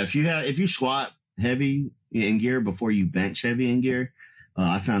 If you squat heavy in gear before you bench heavy in gear,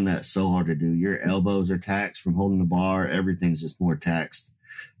 I found that so hard to do. Your elbows are taxed from holding the bar. Everything's just more taxed.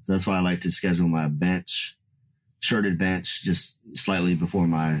 So that's why I like to schedule my shirted bench just slightly before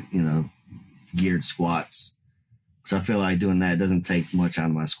my, geared squats. So I feel like doing that doesn't take much out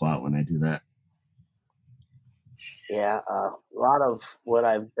of my squat when I do that. Yeah, a lot of what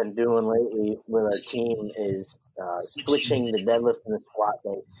I've been doing lately with our team is switching the deadlift and the squat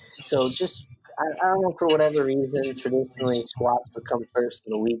day. So just, I don't know, for whatever reason, traditionally squats would come first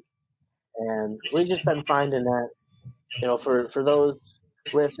in the week. And we've just been finding that, for those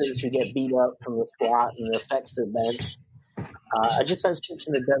lifters who get beat up from the squat and it affects their bench, I just been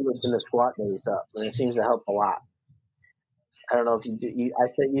switching the deadlift and the squat days up, and it seems to help a lot. I don't know if you do. You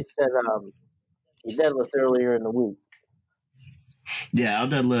said you deadlift earlier in the week. Yeah, I'll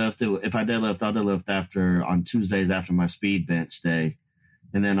deadlift. If I deadlift, I'll deadlift on Tuesdays after my speed bench day,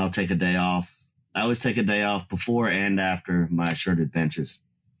 and then I'll take a day off. I always take a day off before and after my shirted benches.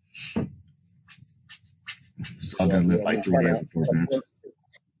 So I'll deadlift like 3 days before bench.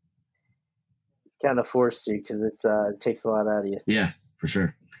 Kind of forced to because it takes a lot out of you. Yeah, for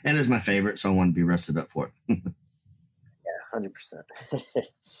sure. And it's my favorite, so I want to be rested up for it. Yeah, 100%.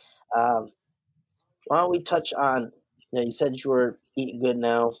 Why don't we touch on? You said you were eating good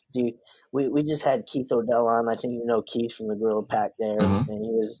now. We just had Keith Odell on. I think you know Keith from the Gorilla Pack there, and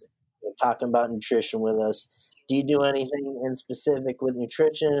he was talking about nutrition with us. Do you do anything in specific with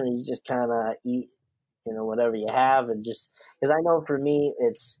nutrition, or you just kind of eat, whatever you have, and just because I know for me,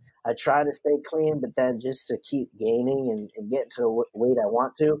 I try to stay clean, but then just to keep gaining and get to the weight I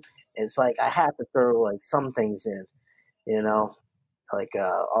want to, it's like I have to throw like some things in, like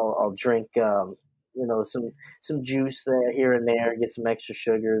I'll drink some juice there here and there, get some extra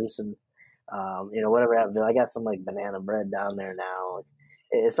sugars and whatever I have. I got some like banana bread down there now.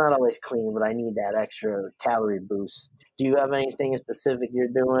 It's not always clean, but I need that extra calorie boost. Do you have anything specific you're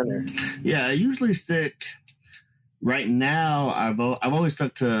doing? Or? Yeah, I usually stick. Right now, I've always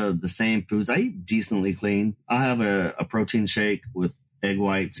stuck to the same foods. I eat decently clean. I have a protein shake with egg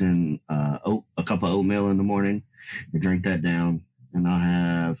whites and a cup of oatmeal in the morning. I drink that down, and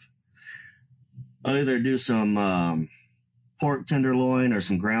I'll either do some pork tenderloin or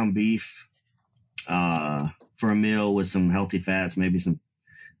some ground beef for a meal with some healthy fats, maybe some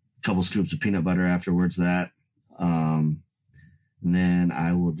couple scoops of peanut butter afterwards. And then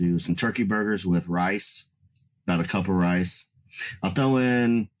I will do some turkey burgers with rice, about a cup of rice. I'll throw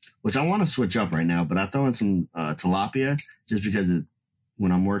in, which I want to switch up right now, but I throw in some tilapia just because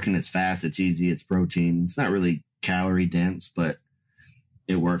when I'm working, it's fast, it's easy, it's protein. It's not really calorie dense, but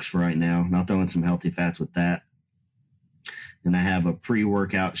it works for right now. And I'll throw in some healthy fats with that. And I have a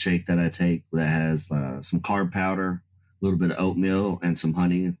pre-workout shake that I take that has some carb powder, a little bit of oatmeal, and some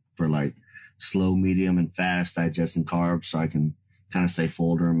honey for like slow, medium, and fast digesting carbs, so I can kind of stay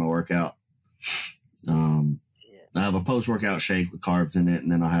full during my workout. I have a post-workout shake with carbs in it,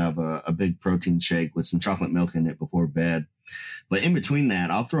 and then I'll have a big protein shake with some chocolate milk in it before bed. But in between that,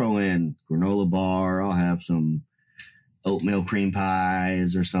 I'll throw in granola bar. I'll have some oatmeal cream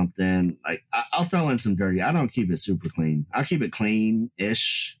pies or something. Like I'll throw in some dirty. I don't keep it super clean. I'll keep it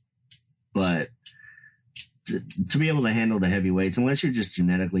clean-ish, but to be able to handle the heavy weights, unless you're just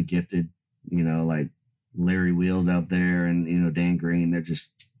genetically gifted, like Larry Wheels out there and, Dan Green, they're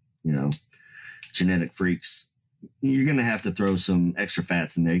just, genetic freaks. You're going to have to throw some extra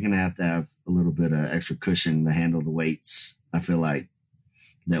fats in there. You're going to have a little bit of extra cushion to handle the weights, I feel like,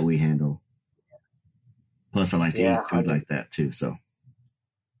 that we handle. Plus, I like to eat food like that, too, so.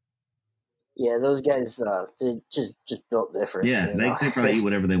 Yeah, those guys, they're just built different. Yeah, they probably eat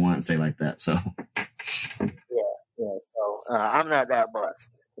whatever they want and stay like that, so. Yeah, so I'm not that blessed.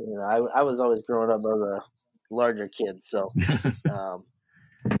 I was always growing up as a larger kid, so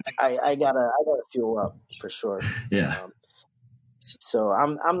I gotta fuel up for sure. Yeah. So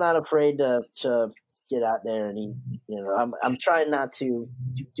I'm not afraid to get out there and eat. I'm trying not to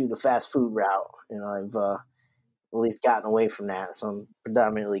do the fast food route. at least gotten away from that, so I'm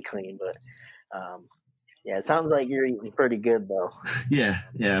predominantly clean. But yeah, it sounds like you're eating pretty good though. Yeah.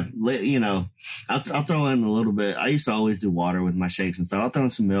 You know, I'll throw in a little bit. I used to always do water with my shakes and stuff. I'll throw in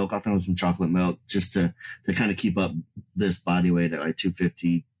some milk. I'll throw in some chocolate milk just to kind of keep up this body weight at like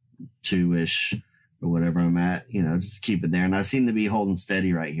 252 ish or whatever I'm at. You know, just keep it there. And I seem to be holding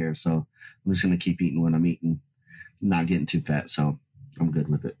steady right here, so I'm just gonna keep eating what I'm eating, not getting too fat. So I'm good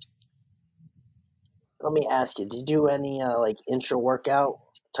with it. Let me ask you: did you do any like intra workout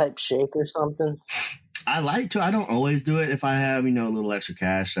type shake or something? I like to. I don't always do it. If I have, you know, a little extra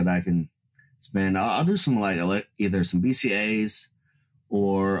cash that I can spend, I'll do some like either some BCAs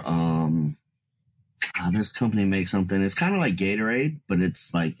or this company makes something. It's kind of like Gatorade, but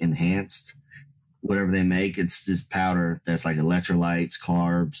it's like enhanced. Whatever they make, it's this powder that's like electrolytes,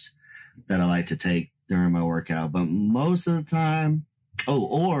 carbs that I like to take during my workout. But most of the time,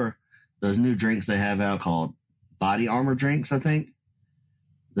 or those new drinks they have out called Body Armor drinks, I think.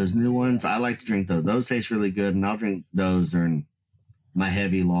 Those new ones, I like to drink those. Those taste really good, and I'll drink those during my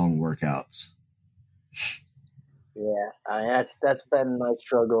heavy, long workouts. Yeah, that's been my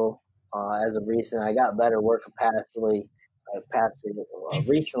struggle as of recent. I got better work capacity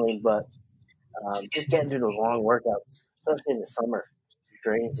recently, but just getting through those long workouts, especially in the summer,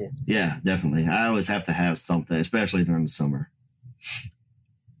 drains you. Yeah, definitely. I always have to have something, especially during the summer.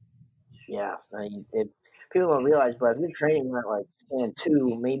 Yeah, people don't realize, but if you're training at like span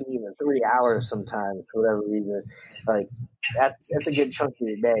 2, maybe even 3 hours sometimes for whatever reason, like that's a good chunk of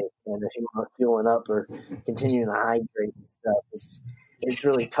your day. And if you're not fueling up or continuing to hydrate and stuff, it's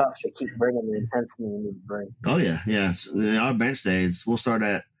really tough to keep bringing the intensity you need to bring. Oh yeah. So our bench days, we'll start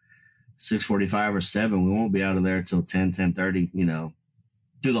at 6:45 or 7. We won't be out of there till 10:30. You know,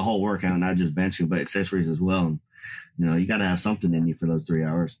 do the whole workout, not just benching, but accessories as well. And, you know, you got to have something in you for those 3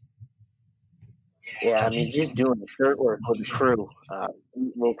 hours. Yeah, I mean, just doing the shirt work with the crew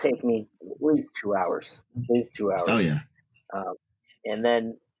will take me at least 2 hours. At least 2 hours. Oh yeah. And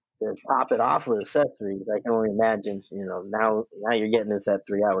then to top it off with accessories, I can only imagine. You know, now you're getting this at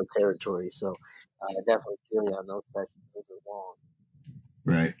 3 hour territory. So I definitely feel you on those sessions. Those are long.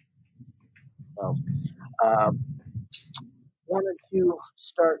 Right. So, wanted to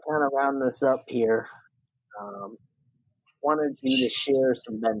start kind of rounding this up here. Wanted you to share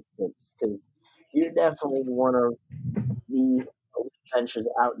some bench tips because you're definitely one of the benchers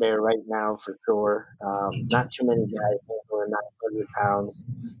out there right now for sure. Not too many guys handling 900 pounds.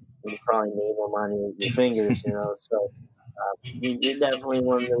 You can probably name them on your fingers, you know. So you're definitely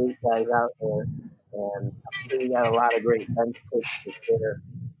one of the elite guys out there, and I'm sure you got a lot of great bench tips to share.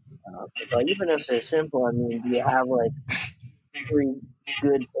 But even if they're simple, I mean, do you have like 3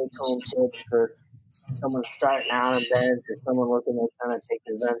 good take-home tips for someone starting out on bench or someone looking to kind of take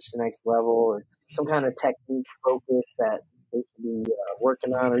their bench to the next level, or some kind of technique focus that they should be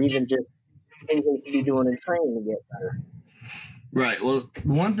working on, or even just things they should be doing in training to get better? Right. Well,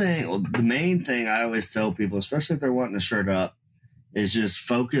 the main thing I always tell people, especially if they're wanting to shirt up, is just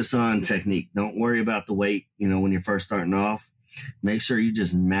focus on technique. Don't worry about the weight. You know, when you're first starting off, make sure you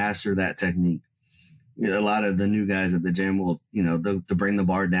just master that technique. You know, a lot of the new guys at the gym will, you know, they'll bring the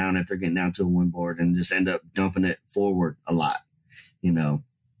bar down if they're getting down to a 1 board and just end up dumping it forward a lot, you know.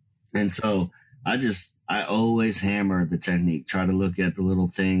 And so I always hammer the technique, try to look at the little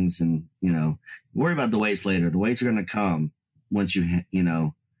things and, you know, worry about the weights later. The weights are going to come once you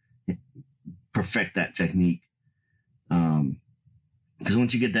know, perfect that technique. Because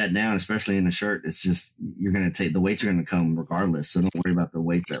once you get that down, especially in a shirt, it's just, you're going to take, the weights are going to come regardless. So don't worry about the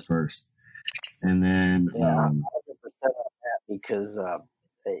weights at first. And then, Yeah, 100% on that because I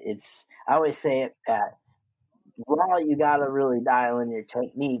always say it at raw, you got to really dial in your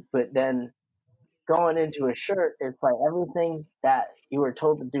technique, but then going into a shirt, it's like everything that you were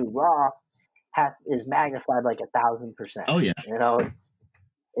told to do raw is magnified like 1,000%. oh yeah. You know,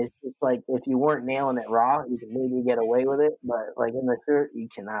 it's just like if you weren't nailing it raw, you could maybe get away with it, but like in the shirt, you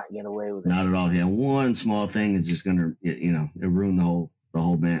cannot get away with it. Not at all. Yeah, one small thing is just gonna, you know, it ruin the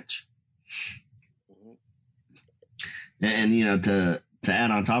whole bench. Mm-hmm. And you know, to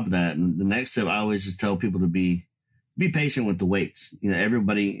add on top of that, the next tip I always just tell people to be patient with the weights. You know,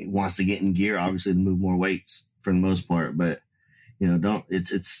 everybody wants to get in gear, obviously, to move more weights for the most part, but you know,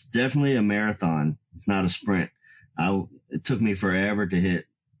 it's definitely a marathon. It's not a sprint. It took me forever to hit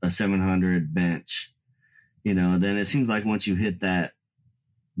a 700 bench, you know. Then it seems like once you hit that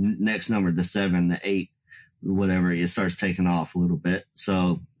next number, the 7, the 8, whatever, it starts taking off a little bit.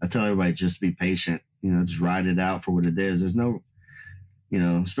 So I tell everybody, just be patient, you know, just ride it out for what it is. There's no, you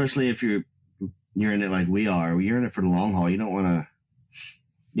know, especially if you're in it like we are, you're in it for the long haul. You don't want to,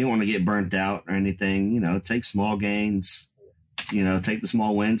 you don't want to get burnt out or anything. Take small gains. Take the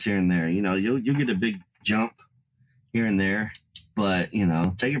small wins here and there. You'll get a big jump here and there, but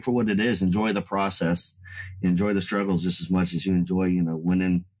take it for what it is. Enjoy the process. Enjoy the struggles just as much as you enjoy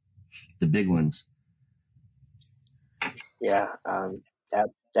winning the big ones. Yeah,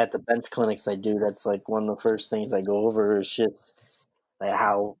 at the bench clinics I do, that's like one of the first things I go over is just like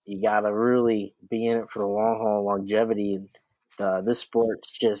how you gotta really be in it for the long haul, longevity. And this sport's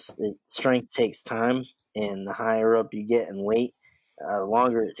just strength takes time, and the higher up you get in weight, the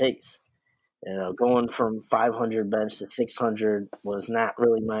longer it takes. Going from 500 bench to 600 was not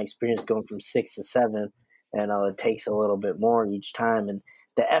really my experience. Going from 6 to 7, and it takes a little bit more each time, and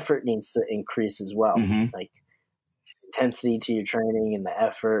the effort needs to increase as well. Mm-hmm. Like intensity to your training and the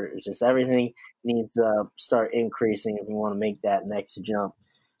effort, it's just everything needs to start increasing if you want to make that next jump.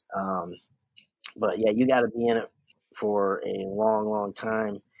 Um, but yeah, you got to be in it for a long, long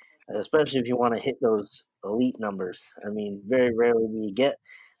time, especially if you want to hit those elite numbers. I mean, very rarely do you get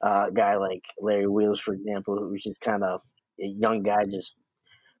a guy like Larry Wheels, for example, who's just kind of a young guy just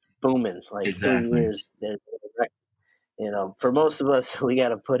booming. Like 3 Exactly. years, for most of us, we got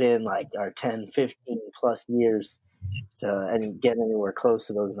to put in like our 10, 15 plus years and get anywhere close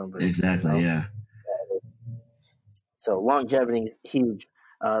to those numbers. Exactly. Yeah. So longevity is huge.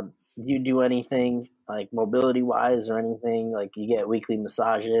 Do you do anything like mobility wise or anything like you get weekly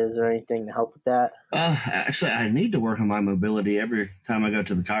massages or anything to help with that? Actually, I need to work on my mobility. Every time I go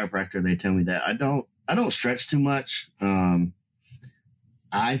to the chiropractor, they tell me that I don't stretch too much.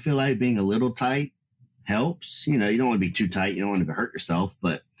 I feel like being a little tight helps. You don't want to be too tight. You don't want to hurt yourself,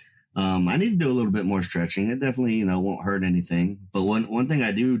 but I need to do a little bit more stretching. It definitely, won't hurt anything. But one thing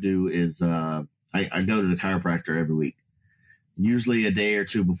I do is I go to the chiropractor every week, usually a day or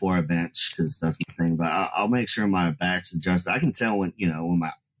two before I bench because that's my thing. But I'll make sure my back's adjusted. I can tell when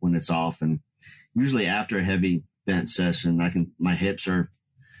it's off, and usually after a heavy bench session, my hips are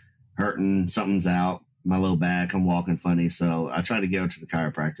hurting, something's out, my low back, I'm walking funny. So I try to go to the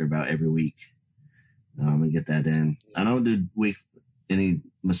chiropractor about every week and get that in. I don't do any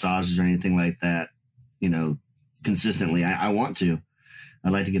massages or anything like that, consistently. I want to.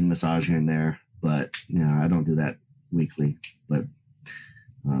 I'd like to get a massage here and there, but I don't do that weekly. But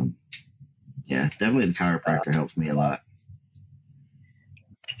yeah, definitely the chiropractor helps me a lot.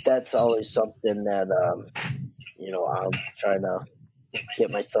 That's always something that I'm trying to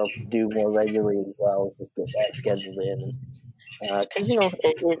get myself to do more regularly as well. Just get that scheduled in, because it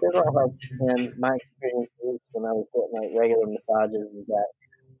all helps. And my experience is when I was getting like regular massages is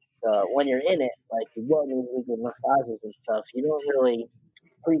that when you're in it, like you get these weekly massages and stuff, you don't really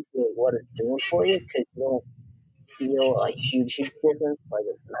appreciate what it's doing for you because you don't feel a huge difference. Like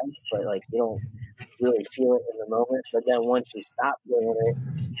it's nice, but like you don't really feel it in the moment. But then once you stop doing it,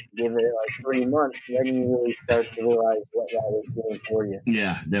 give it like 3 months, then you really start to realize what that is doing for you.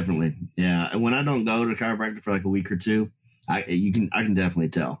 Yeah, definitely. Yeah, and when I don't go to chiropractor for like a week or two, I can definitely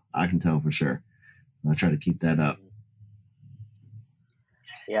tell. I can tell for sure. I try to keep that up.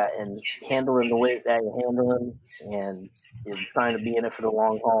 Yeah, and handling the weight that you're handling, and you're trying to be in it for the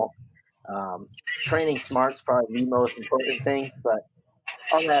long haul. Training smart's probably the most important thing, but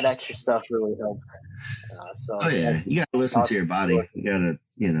all that extra stuff really helps. Oh yeah, you gotta listen to your body. You gotta,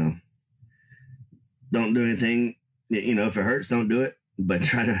 don't do anything. If it hurts, don't do it. But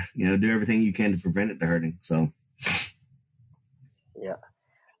try to, do everything you can to prevent it to hurting. So.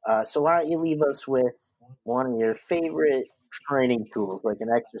 Yeah. So why don't you leave us with one of your favorite training tools, like an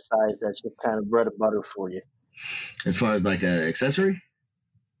exercise that's just kind of bread and butter for you? As far as like an accessory?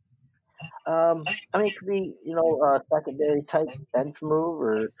 I mean, it could be, a secondary type bench move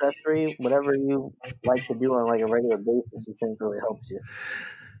or accessory, whatever you like to do on like a regular basis you think really helps you.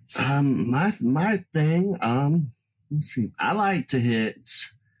 My thing, let's see. I like to hit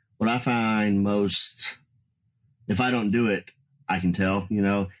what I find most, if I don't do it, I can tell,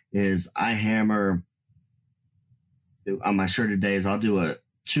 is I hammer on my shorter days. I'll do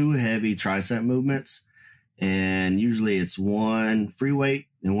 2 heavy tricep movements, and usually it's 1 free weight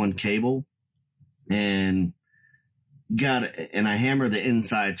and 1 cable. And and I hammer the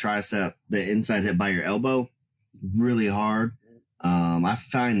inside tricep, the inside hip by your elbow really hard. I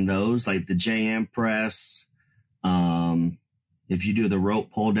find those like the JM press. If you do the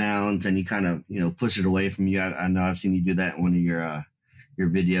rope pull downs and you kind of, push it away from you, I know I've seen you do that in one of your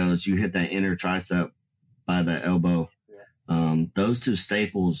videos. You hit that inner tricep by the elbow. Yeah. Those 2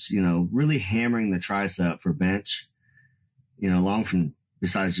 staples, really hammering the tricep for bench, along from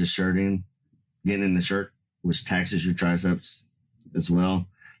besides just shirting, getting in the shirt, which taxes your triceps as well.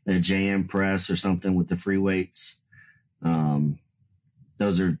 A JM press or something with the free weights.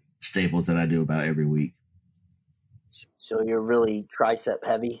 those are staples that I do about every week. So you're really tricep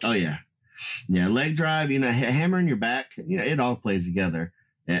heavy. Oh yeah. Yeah, leg drive, hammering your back, it all plays together.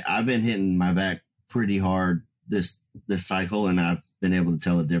 I've been hitting my back pretty hard this cycle, and I've been able to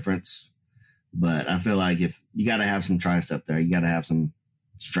tell the difference. But I feel like if you got to have some tricep there, you got to have some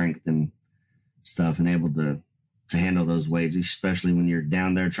strength and stuff, and able to handle those weights, especially when you're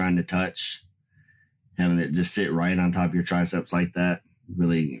down there trying to touch. Having it just sit right on top of your triceps like that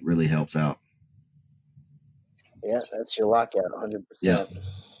really, really helps out. Yeah, that's your lockout, 100%. Yeah.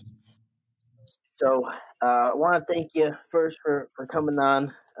 So I want to thank you first for coming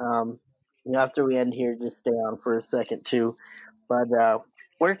on. After we end here, just stay on for a second too. But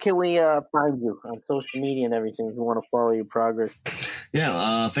where can we find you on social media and everything if you want to follow your progress?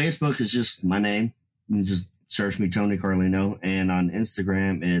 Yeah, Facebook is just my name. You can just search me, Tony Carlino. And on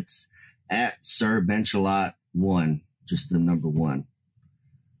Instagram, it's at Sir Benchalot1, just the number 1.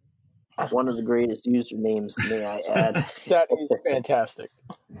 One of the greatest usernames, may I add. That is fantastic.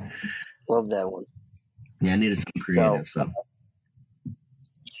 Love that one. Yeah, I needed something creative. So.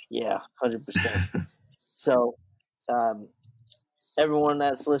 Yeah, 100%. So everyone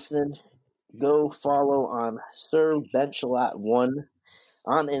that's listening, go follow on Sir Benchalot1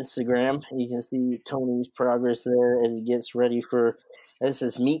 on Instagram. You can see Tony's progress there as he gets ready for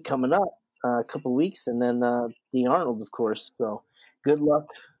his meet coming up a couple weeks, and then the Arnold, of course. So good luck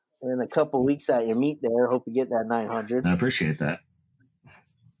in a couple weeks at your meet there. Hope you get that 900. I appreciate that.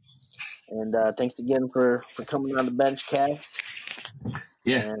 And thanks again for coming on the Bench Cast.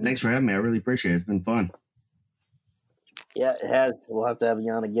 Yeah, thanks for having me. I really appreciate it. It's been fun. Yeah, it has. We'll have to have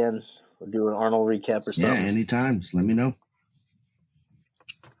you on again. We'll do an Arnold recap or something. Yeah, anytime. Just let me know.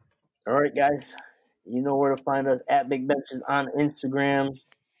 All right, guys. You know where to find us at Big Benches on Instagram.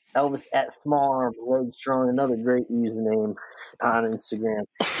 Elvis at Small Arm Leg Strong, another great username on Instagram.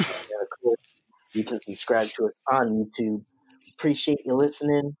 And of course, you can subscribe to us on YouTube. Appreciate you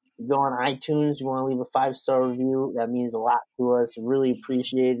listening. You go on iTunes, you want to leave a 5-star review. That means a lot to us. Really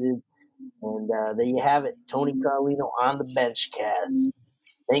appreciated. And there you have it. Tony Carlino on the Bench Cast.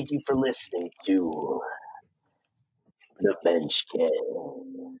 Thank you for listening to the Bench Cast.